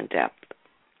 very in-depth.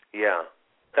 Yeah.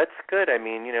 That's good. I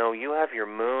mean, you have your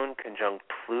moon conjunct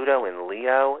Pluto in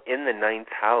Leo in the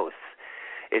 9th house.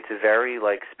 It's a very,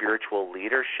 spiritual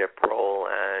leadership role,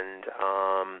 and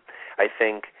I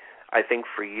think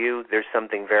for you there's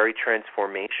something very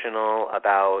transformational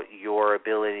about your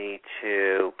ability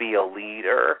to be a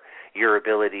leader, your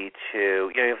ability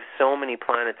to, you have so many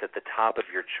planets at the top of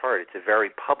your chart. It's a very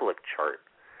public chart.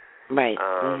 Right.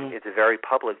 It's a very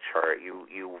public chart.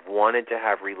 You wanted to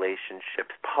have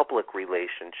relationships, public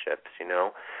relationships,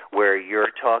 where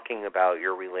you're talking about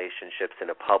your relationships in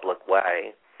a public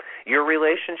way. Your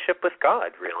relationship with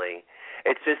God, really.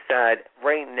 It's just that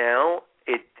right now,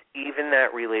 even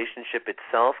that relationship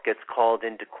itself gets called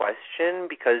into question,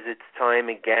 because it's time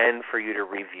again for you to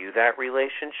review that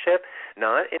relationship,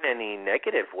 not in any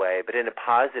negative way, but in a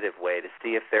positive way, to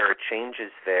see if there are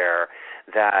changes there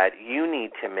that you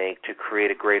need to make to create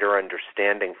a greater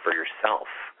understanding for yourself.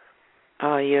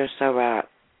 Oh, you're so right.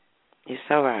 You're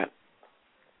so right.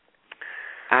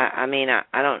 I mean,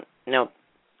 I don't know.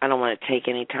 I don't want to take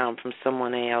any time from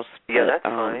someone else. Yeah, that's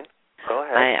fine. Go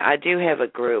ahead. I do have a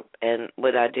group, and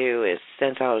what I do is,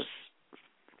 since I was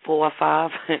 4 or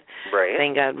 5, right.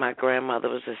 Thank God my grandmother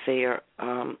was a seer,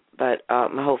 but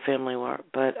my whole family were.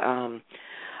 But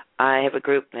I have a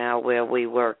group now where we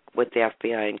work with the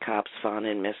FBI and cops found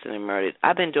and missing and murdered.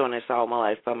 I've been doing this all my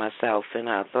life by myself, and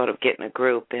I thought of getting a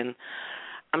group, and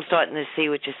I'm starting to see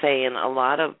what you're saying. A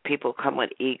lot of people come with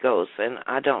egos, and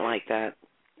I don't like that.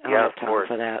 I don't have time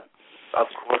for that. Of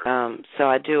course. So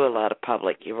I do a lot of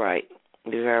public. You're right.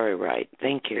 You're very right.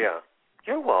 Thank you. Yeah.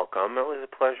 You're welcome. It was a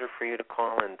pleasure for you to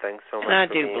call in. Thanks so much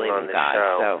for being on the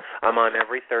show. So. I'm on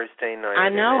every Thursday night. I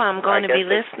know. I'm going to be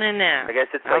listening now. I guess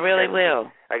it's I really will.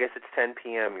 I guess it's 10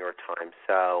 p.m. your time.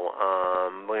 So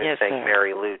we're going to thank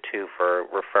Mary Lou, too, for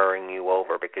referring you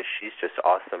over, because she's just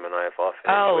awesome, and I have often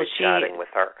enjoyed chatting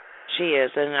with her. She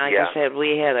is, and like I said,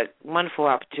 we had a wonderful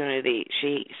opportunity.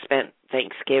 She spent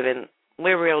Thanksgiving.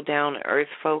 We're real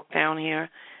down-to-earth folk down here,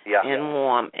 and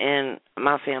warm, and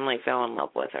my family fell in love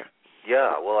with her.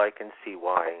 Yeah, well, I can see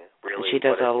why. Really, she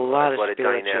does a lot of spiritual.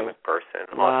 What a dynamic person.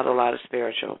 Awesome. A lot of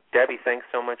spiritual. Debbie, thanks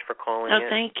so much for calling in.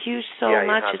 Thank you so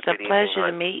much. It's a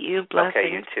pleasure to meet you. Blessings. Okay,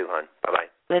 you too, hon. Bye-bye.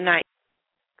 Good night.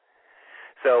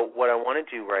 So what I want to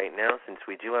do right now, since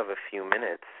we do have a few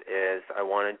minutes, is I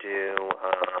want to do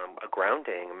a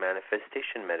grounding, a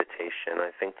manifestation meditation.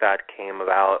 I think that came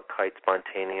about quite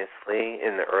spontaneously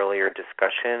in the earlier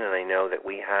discussion, and I know that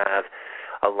we have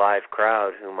a live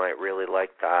crowd who might really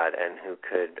like that and who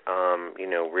could,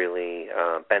 really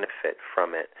benefit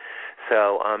from it.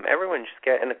 So everyone just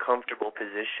get in a comfortable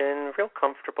position, real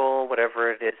comfortable,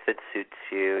 whatever it is that suits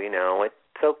you.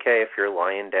 It's okay if you're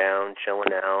lying down,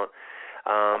 chilling out.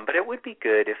 But it would be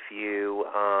good if you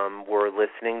were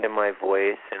listening to my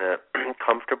voice in a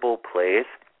comfortable place,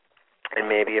 and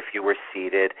maybe if you were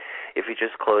seated, if you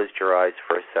just closed your eyes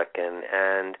for a second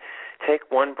and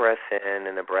take one breath in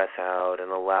and a breath out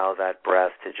and allow that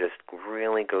breath to just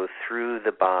really go through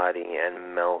the body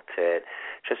and melt it.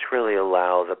 Just really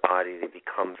allow the body to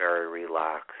become very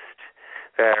relaxed.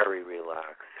 Very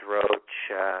relaxed. Throat,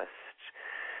 chest,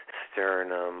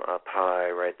 sternum, up high,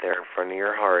 right there in front of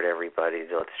your heart, everybody.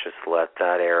 Let's just let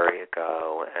that area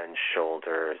go, and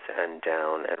shoulders and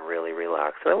down, and really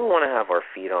relax. And then we want to have our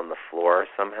feet on the floor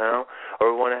somehow,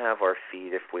 or we want to have our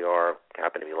feet, if we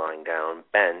happen to be lying down,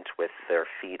 bent with their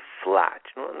feet flat.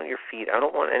 You don't want your feet, I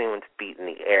don't want anyone's feet in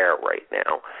the air right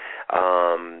now,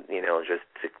 just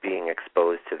being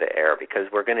exposed to the air, because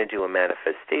we're going to do a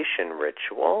manifestation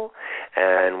ritual,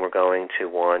 and we're going to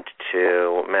want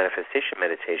to manifestation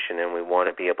meditation, and we want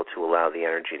to be able to allow the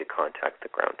energy to contact the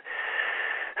ground.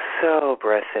 So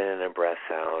breath in and a breath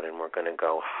out, and we're going to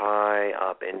go high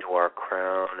up into our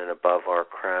crown and above our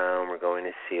crown. We're going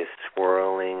to see a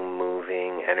swirling,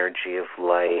 moving energy of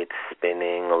light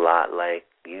spinning, a lot like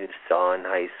you saw in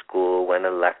high school when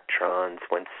electrons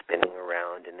went spinning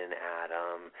around in an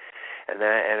atom. And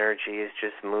that energy is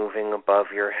just moving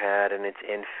above your head, and it's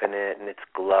infinite, and it's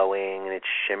glowing, and it's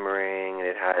shimmering, and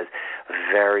it has a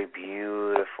very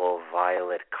beautiful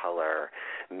violet color,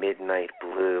 midnight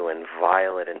blue and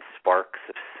violet and sparks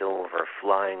of silver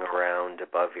flying around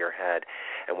above your head.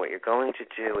 And what you're going to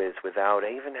do is, without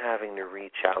even having to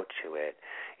reach out to it,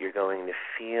 you're going to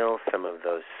feel some of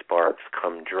those sparks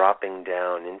come dropping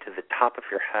down into the top of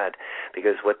your head,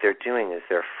 because what they're doing is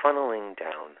they're funneling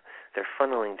down. They're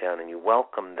funneling down, and you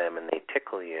welcome them, and they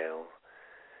tickle you.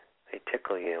 They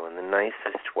tickle you in the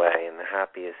nicest way, in the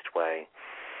happiest way.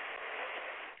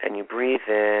 And you breathe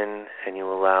in, and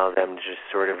you allow them to just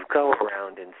sort of go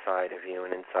around inside of you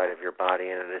and inside of your body.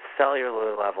 And at a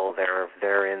cellular level,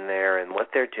 they're in there, and what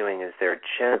they're doing is they're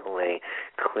gently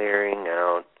clearing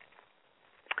out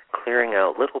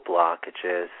little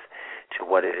blockages to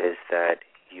what it is that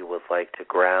you would like to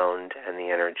ground and the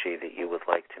energy that you would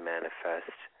like to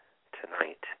manifest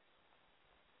tonight.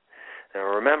 Now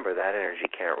remember, that energy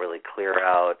can't really clear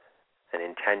out an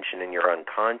intention in your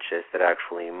unconscious that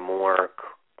actually more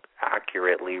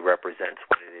accurately represents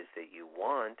what it is that you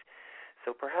want.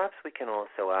 So perhaps we can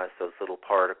also ask those little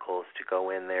particles to go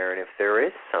in there, and if there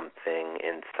is something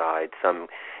inside, some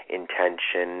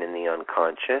intention in the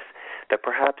unconscious, that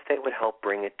perhaps they would help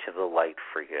bring it to the light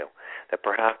for you, that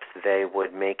perhaps they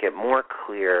would make it more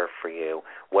clear for you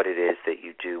what it is that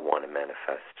you do want to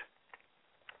manifest.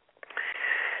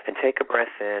 And take a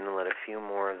breath in and let a few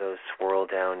more of those swirl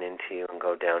down into you and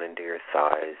go down into your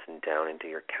thighs and down into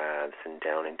your calves and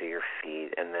down into your feet,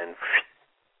 and then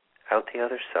out the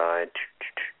other side,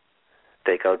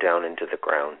 they go down into the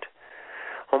ground,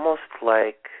 almost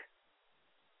like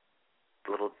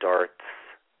little darts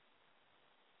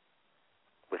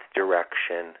with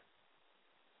direction,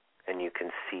 and you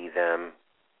can see them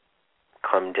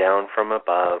come down from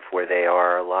above, where they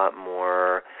are a lot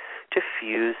more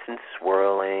diffuse and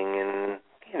swirling, and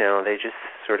they just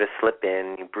sort of slip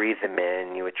in. You breathe them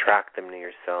in, you attract them to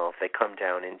yourself, they come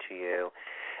down into you,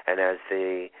 and as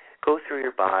they go through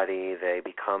your body, they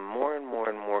become more and more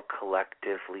and more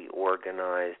collectively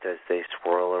organized as they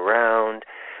swirl around,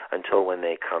 until when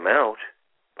they come out,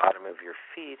 bottom of your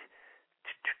feet,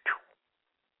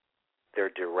 they're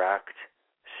direct,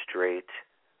 straight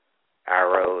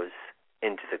arrows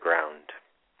into the ground.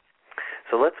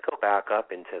 So let's go back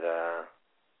up into the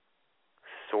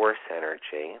source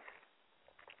energy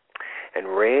and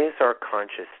raise our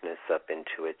consciousness up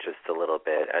into it just a little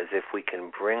bit, as if we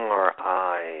can bring our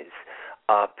eyes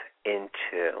up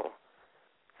into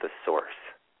the source.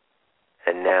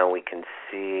 And now we can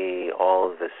see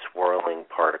all of the swirling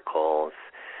particles,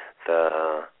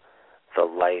 the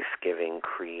life-giving,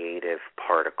 creative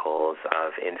particles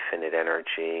of infinite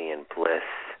energy and bliss.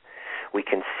 We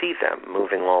can see them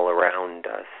moving all around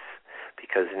us,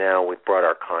 because now we've brought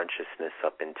our consciousness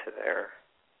up into there.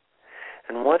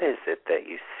 And what is it that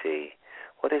you see?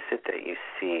 What is it that you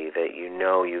see that you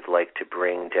know you'd like to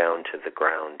bring down to the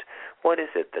ground? What is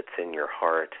it that's in your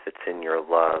heart, that's in your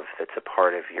love, that's a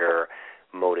part of your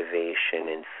motivation,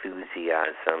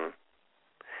 enthusiasm,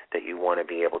 that you want to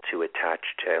be able to attach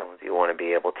to, that you want to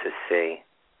be able to see?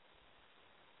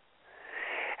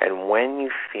 And when you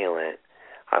feel it,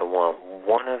 I want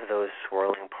one of those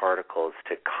swirling particles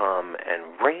to come,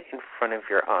 and right in front of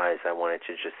your eyes, I want it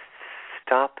to just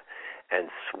stop and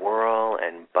swirl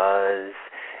and buzz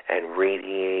and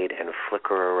radiate and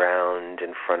flicker around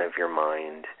in front of your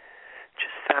mind.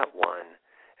 Just that one.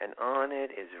 And on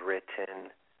it is written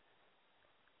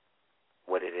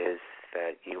what it is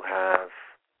that you have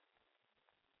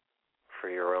for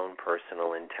your own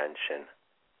personal intention.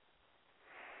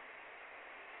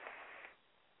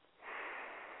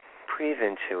 breathe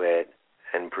into it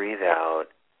and breathe out,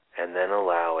 and then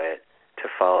allow it to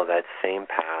follow that same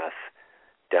path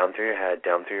down through your head,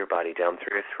 down through your body, down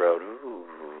through your throat,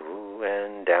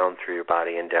 and down through your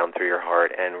body and down through your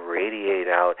heart, and radiate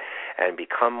out and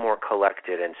become more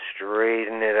collected and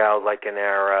straighten it out like an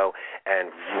arrow,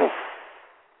 and woof,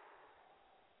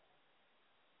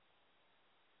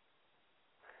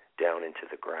 down into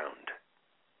the ground.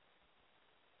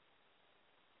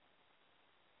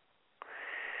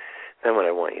 Then what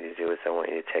I want you to do is I want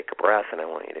you to take a breath, and I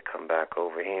want you to come back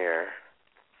over here.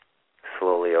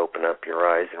 Slowly open up your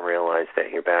eyes and realize that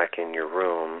you're back in your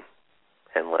room,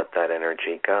 and let that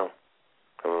energy go.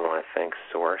 And we want to thank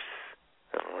Source.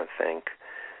 And I want to thank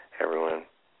everyone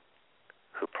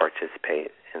who participate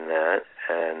in that.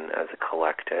 And as a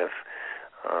collective,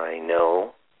 I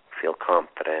feel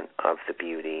confident of the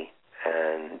beauty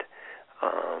and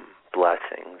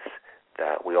blessings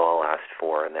that we all asked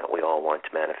for and that we all want to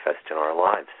manifest in our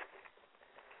lives.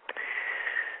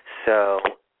 So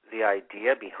the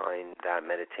idea behind that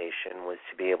meditation was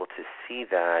to be able to see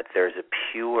that there's a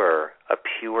pure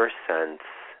sense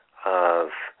of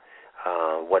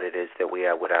what it is that we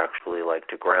would actually like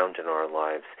to ground in our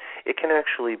lives. It can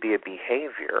actually be a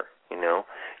behavior.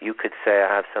 You could say,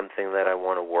 I have something that I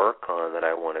want to work on, that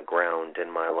I want to ground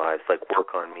in my lives, like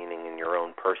work on meaning in your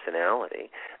own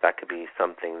personality. That could be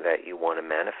something that you want to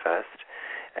manifest.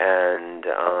 And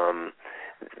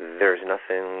there's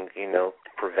nothing,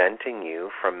 preventing you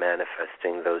from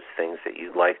manifesting those things that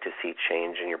you'd like to see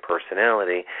change in your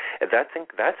personality.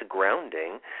 That's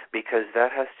grounding, because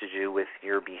that has to do with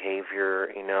your behavior,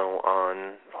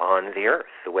 on the earth.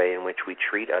 The way in which we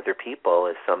treat other people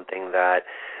is something that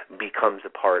becomes a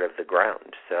part of the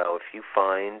ground. So if you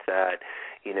find that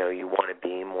you want to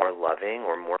be more loving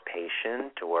or more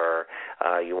patient, or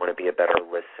you want to be a better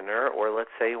listener, or let's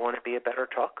say you want to be a better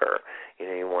talker.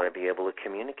 You want to be able to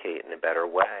communicate in a better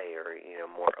way, or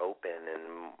more open and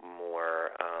more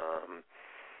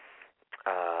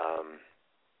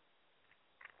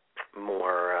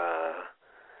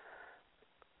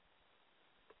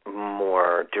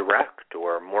direct,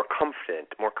 or more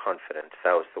confident.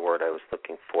 That was the word I was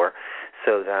looking for.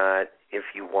 So that if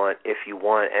you want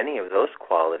any of those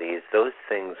qualities, those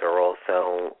things are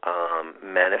also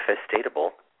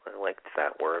manifestatable. I liked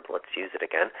that word. Let's use it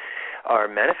again. Are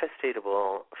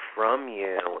manifestatable from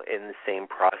you in the same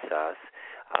process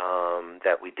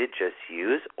that we did just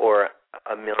use, or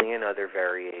a million other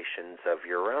variations of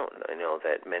your own. I know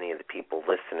that many of the people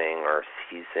listening are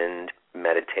seasoned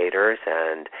meditators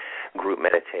and group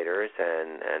meditators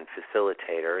and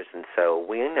facilitators, and so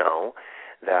we know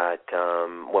that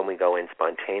when we go in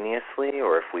spontaneously,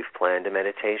 or if we've planned a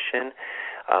meditation,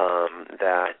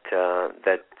 that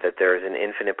there is an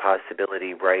infinite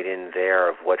possibility right in there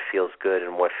of what feels good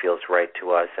and what feels right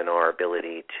to us, and our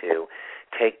ability to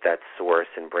take that source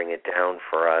and bring it down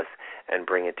for us and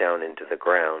bring it down into the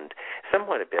ground.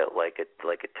 Somewhat a bit like a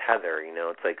tether,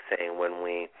 It's like saying when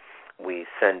we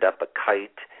send up a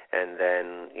kite and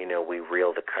then, we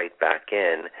reel the kite back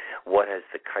in, what has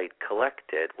the kite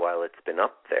collected while it's been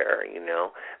up there,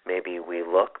 Maybe we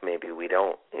look, maybe we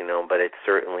don't, but it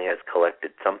certainly has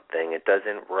collected something. It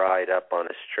doesn't ride up on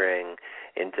a string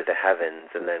into the heavens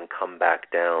and then come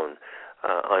back down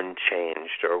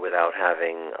unchanged, or without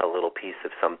having a little piece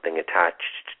of something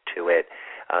attached to it,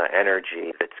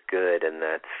 energy that's good and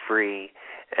that's free,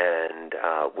 and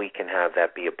we can have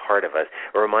that be a part of us.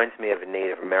 It reminds me of a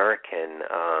Native American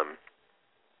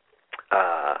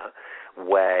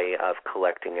way of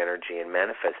collecting energy and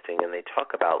manifesting, and they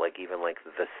talk about even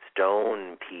the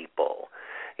stone people,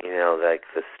 like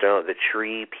the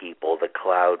tree people, the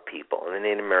cloud people. And the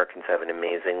Native Americans have an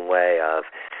amazing way of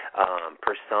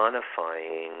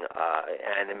personifying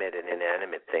animate and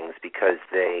inanimate things, because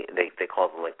they call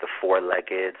them the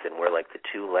four-leggeds, and we're the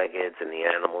two-leggeds, and the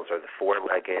animals are the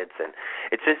four-leggeds. And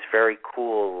it's this very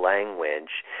cool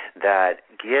language that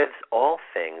gives all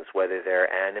things, whether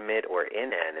they're animate or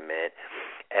inanimate,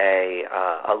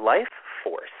 a life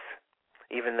force,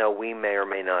 even though we may or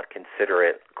may not consider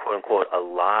it, quote-unquote,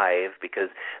 alive, because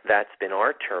that's been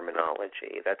our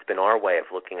terminology. That's been our way of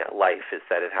looking at life, is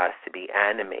that it has to be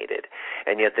animated.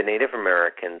 And yet the Native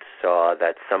Americans saw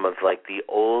that some of the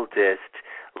oldest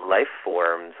life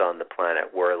forms on the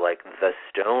planet were the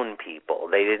stone people.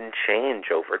 They didn't change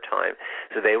over time.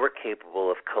 So they were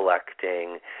capable of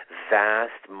collecting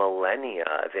vast millennia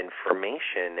of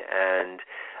information, and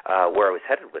where I was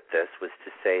headed with this was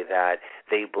to say that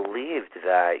they believed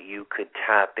that you could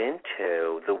tap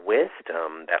into the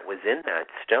wisdom that was in that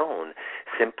stone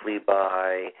simply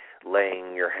by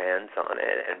laying your hands on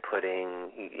it and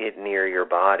putting it near your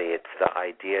body. It's the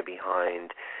idea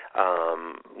behind,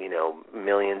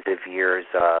 millions of years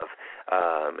of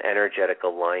energetic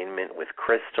alignment with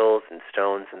crystals and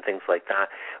stones and things like that.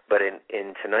 But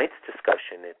in tonight's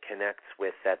discussion, it connects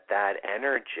with that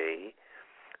energy,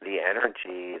 the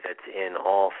energy that's in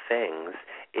all things,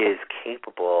 is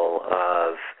capable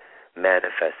of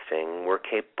manifesting. We're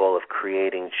capable of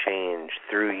creating change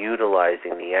through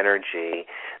utilizing the energy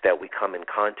that we come in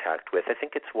contact with. I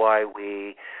think it's why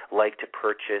we like to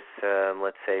purchase,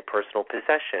 let's say, personal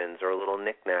possessions or a little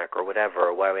knickknack or whatever,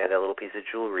 or why we have that little piece of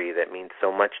jewelry that means so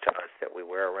much to us that we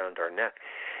wear around our neck.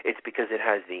 It's because it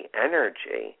has the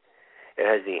energy. It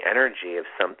has the energy of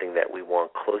something that we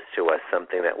want close to us,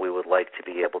 something that we would like to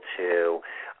be able to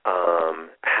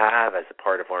have as a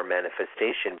part of our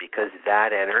manifestation, because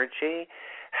that energy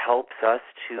helps us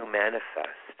to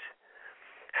manifest.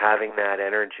 Having that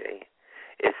energy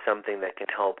is something that can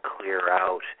help clear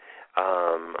out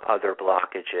other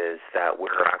blockages that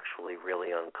we're actually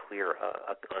really unclear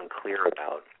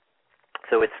about.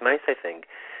 So it's nice, I think,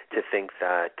 to think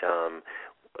that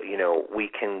we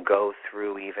can go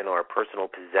through even our personal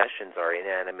possessions, our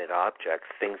inanimate objects,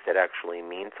 things that actually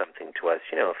mean something to us.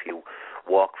 If you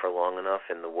walk for long enough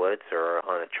in the woods or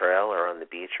on a trail or on the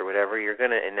beach or whatever, you're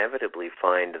going to inevitably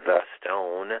find the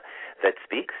stone that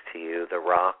speaks to you, the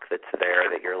rock that's there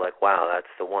that you're like, wow, that's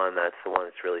the one that's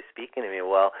really speaking to me.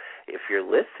 Well, if you're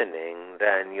listening,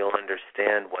 then you'll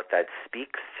understand what that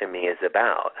speaks to me is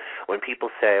about. When people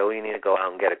say, you need to go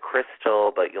out and get a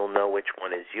crystal, but you'll know which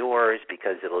one is yours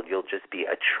because you'll just be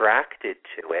attracted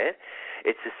to it.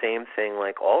 It's the same thing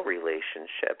like all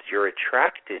relationships. You're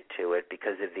attracted to it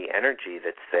because of the energy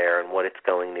that's there and what it's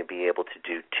going to be able to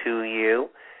do to you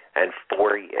and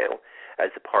for you as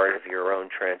a part of your own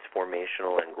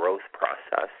transformational and growth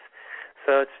process.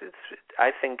 So it's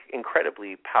I think,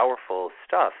 incredibly powerful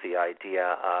stuff, the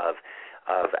idea of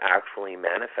actually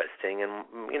manifesting. And,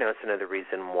 it's another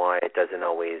reason why it doesn't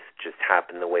always just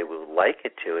happen the way we would like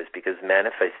it to, is because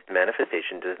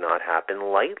manifestation does not happen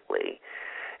lightly.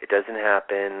 It doesn't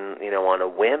happen, on a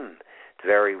whim. It's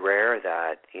very rare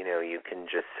that, you can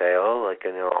just say, I'll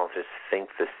just think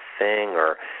this thing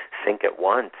or think it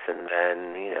once and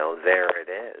then, there it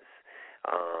is,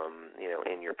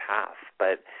 in your path.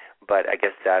 But I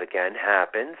guess that, again,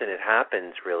 happens, and it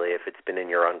happens, really, if it's been in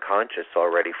your unconscious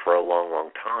already for a long,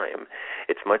 long time.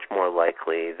 It's much more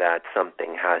likely that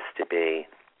something has to be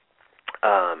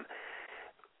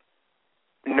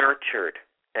nurtured,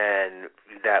 and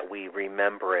that we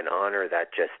remember and honor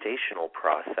that gestational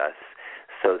process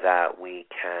so that we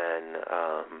can,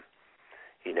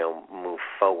 move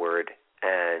forward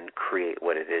and create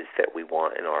what it is that we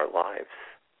want in our lives.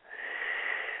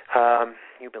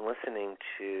 You've been listening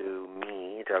to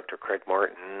me, Dr. Craig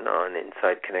Martin, on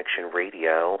Inside Connection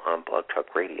Radio on Blog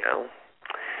Talk Radio.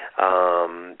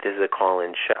 This is a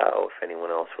call-in show. If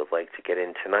anyone else would like to get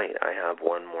in tonight, I have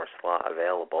one more slot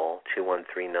available,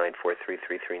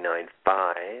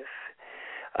 213-943-3395.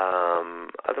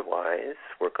 Otherwise,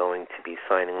 we're going to be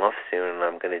signing off soon, and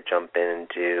I'm going to jump in and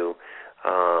do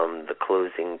the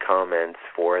closing comments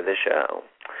for the show.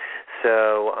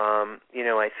 So,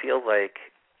 I feel like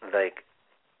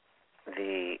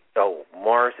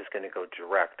Mars is going to go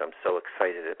direct. I'm so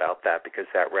excited about that because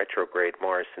that retrograde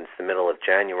Mars since the middle of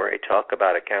January, talk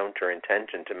about a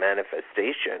counter-intention to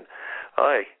manifestation.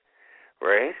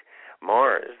 Right?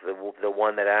 Mars, the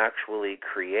one that actually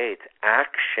creates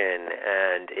action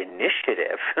and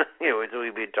initiative. As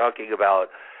we've been talking about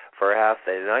for half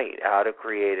the night, how to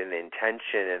create an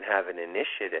intention and have an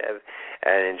initiative.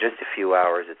 And in just a few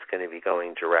hours, it's going to be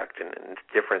going direct, and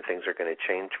different things are going to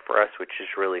change for us, which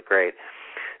is really great.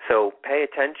 So pay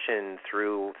attention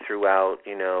throughout,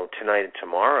 tonight and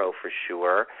tomorrow for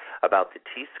sure about the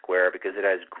T-square, because it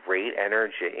has great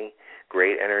energy.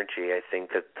 I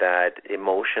think that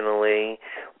emotionally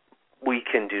we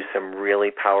can do some really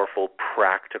powerful,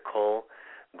 practical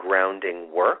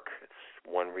grounding work.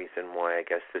 One reason why I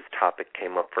guess this topic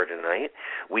came up for tonight.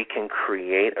 We can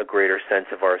create a greater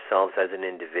sense of ourselves as an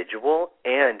individual,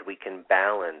 and we can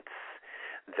balance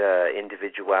the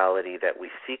individuality that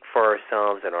we seek for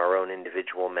ourselves and our own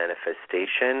individual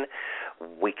manifestation.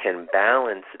 We can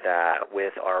balance that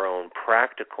with our own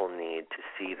practical need to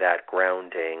see that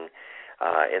grounding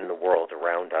in the world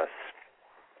around us.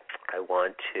 I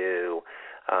want to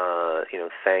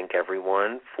thank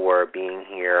everyone for being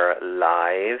here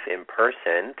live in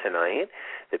person tonight,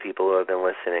 the people who have been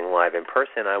listening live in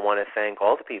person. I want to thank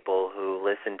all the people who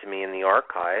listen to me in the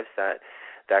archives.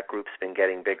 that group's been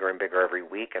getting bigger and bigger every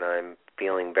week, and I'm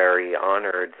feeling very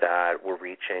honored that we're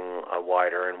reaching a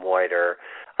wider and wider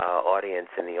audience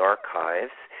in the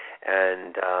archives.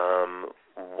 And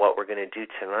what we're going to do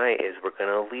tonight is we're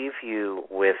going to leave you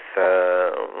with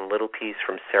a little piece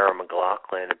from Sarah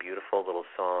McLachlan, a beautiful little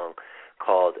song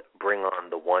called Bring On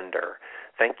the Wonder.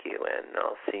 Thank you, and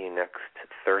I'll see you next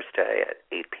Thursday at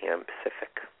 8 p.m.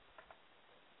 Pacific.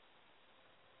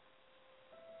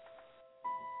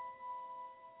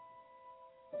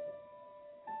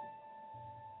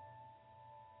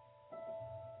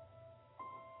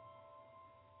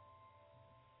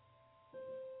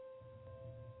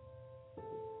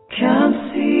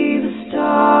 Can't see the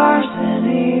stars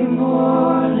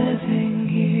anymore living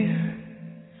here.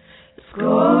 Let's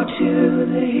go to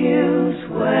the hills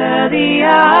where the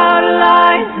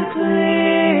outlines are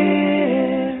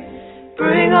clear.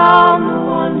 Bring on the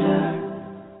wonder,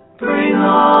 bring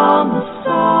on the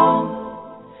song.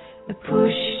 I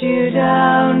pushed you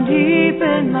down deep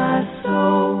in my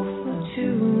soul for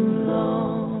too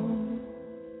long.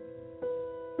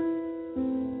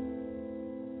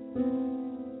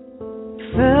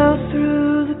 Fell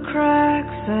through the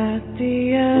cracks at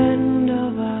the end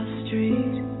of our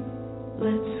street.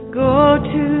 Let's go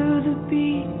to the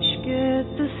beach, get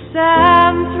the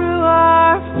sand through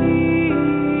our feet.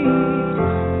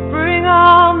 Bring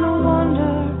on the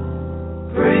wonder,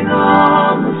 bring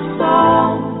on the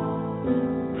song.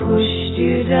 Pushed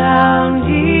you down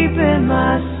deep in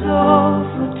my soul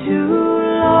for too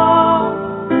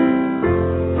long.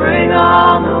 Bring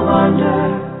on the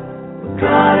wonder,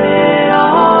 got it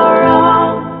all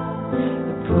wrong. I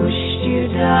pushed you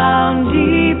down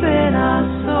deep in our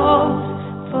souls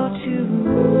for too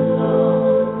long.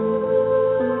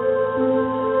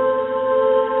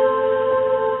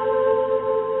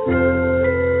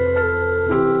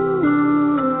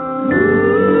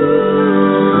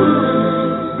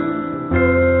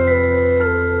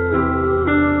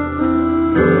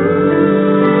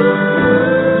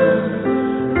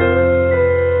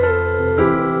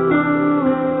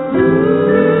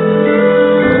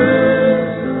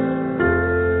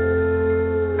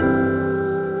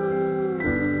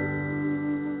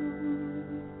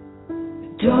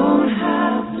 Don't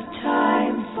have the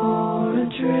time for a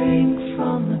drink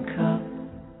from the cup.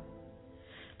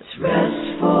 Let's rest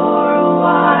for a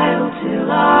while till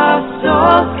our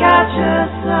souls catch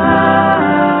us up.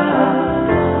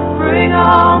 Bring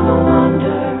on the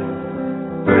wonder,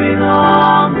 bring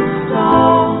on the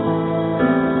song.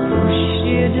 Pushed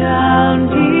you down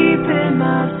deep in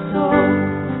my soul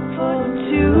for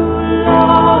too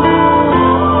long.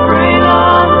 Bring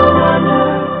on the wonder,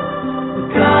 we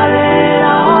got it.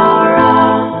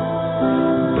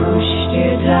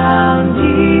 Down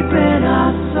deep in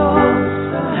our souls,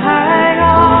 so hang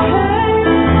on.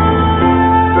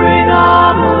 Bring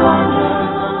on the wonder,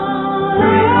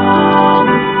 bring on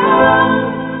the song.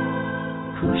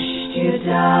 Pushed you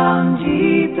down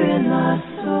deep in my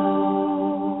soul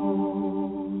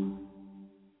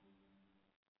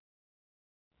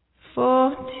for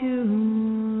too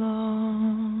long.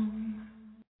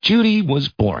 Judy was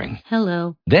boring.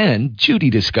 Hello. Then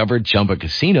Judy discovered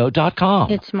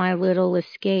ChumbaCasino.com. It's my little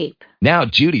escape. Now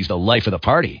Judy's the life of the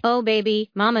party. Oh,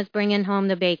 baby, mama's bringing home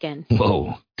the bacon.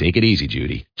 Whoa, take it easy,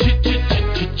 Judy.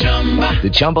 The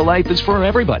Chumba life is for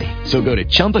everybody. So go to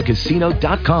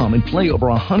ChumbaCasino.com and play over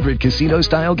 100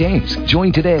 casino-style games.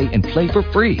 Join today and play for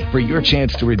free for your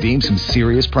chance to redeem some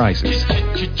serious prizes.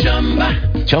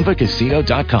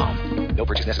 ChumbaCasino.com. No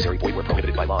purchase necessary. Void where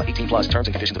prohibited by law. 18+ terms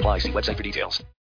and conditions apply. See website for details.